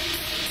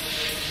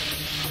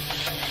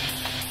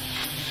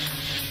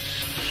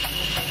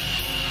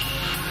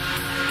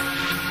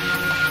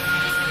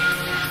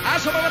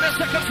 As I'm on the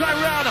second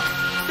time round,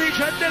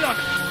 DJ Dylan.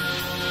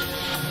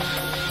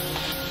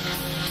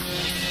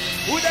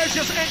 Who knows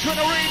just enter an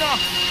arena,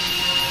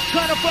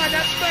 trying to find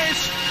that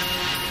space.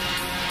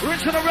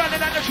 Rinsing around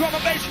and at the drum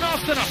and bass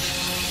nastiness.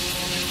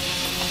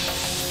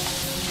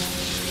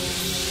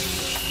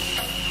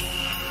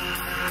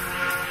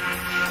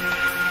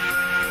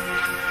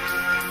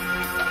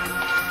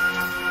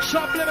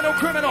 Subliminal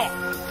criminal.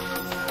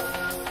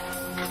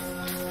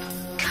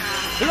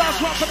 The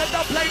last one for the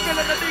dub plate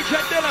villain, the DJ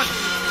Dylan.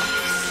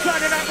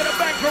 Signing out with a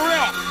bang for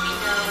real.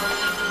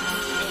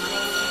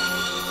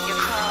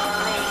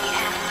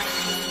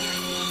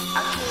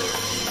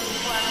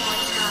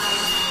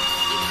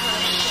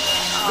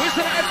 We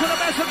to the end to the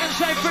massive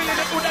insane feeling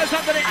that who knows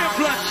under the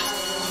influence?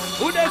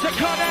 Who knows that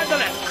can't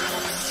handle it?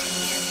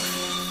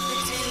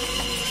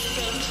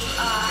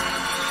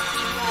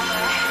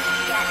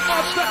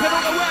 I'm stepping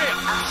on the way.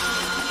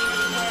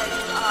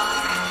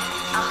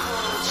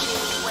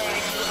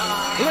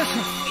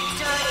 Listen.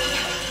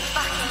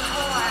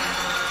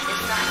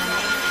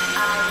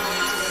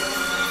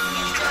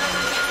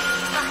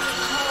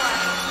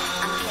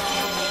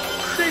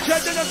 DJ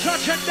didn't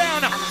touch it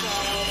down.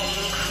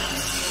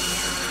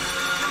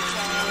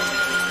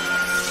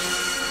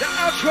 The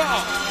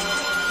outro.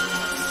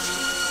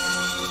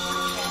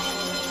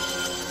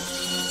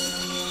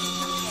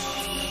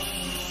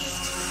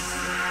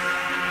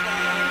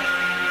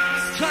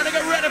 Trying to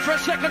get ready for a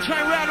second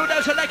time round. Who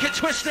knows I like it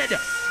twisted?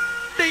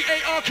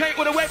 D-A-R-K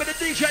with away with the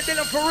DJ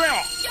Dylan for real.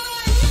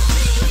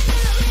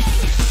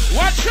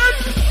 Watch it!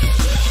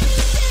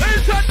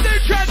 It's a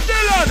DJ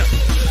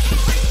Dylan!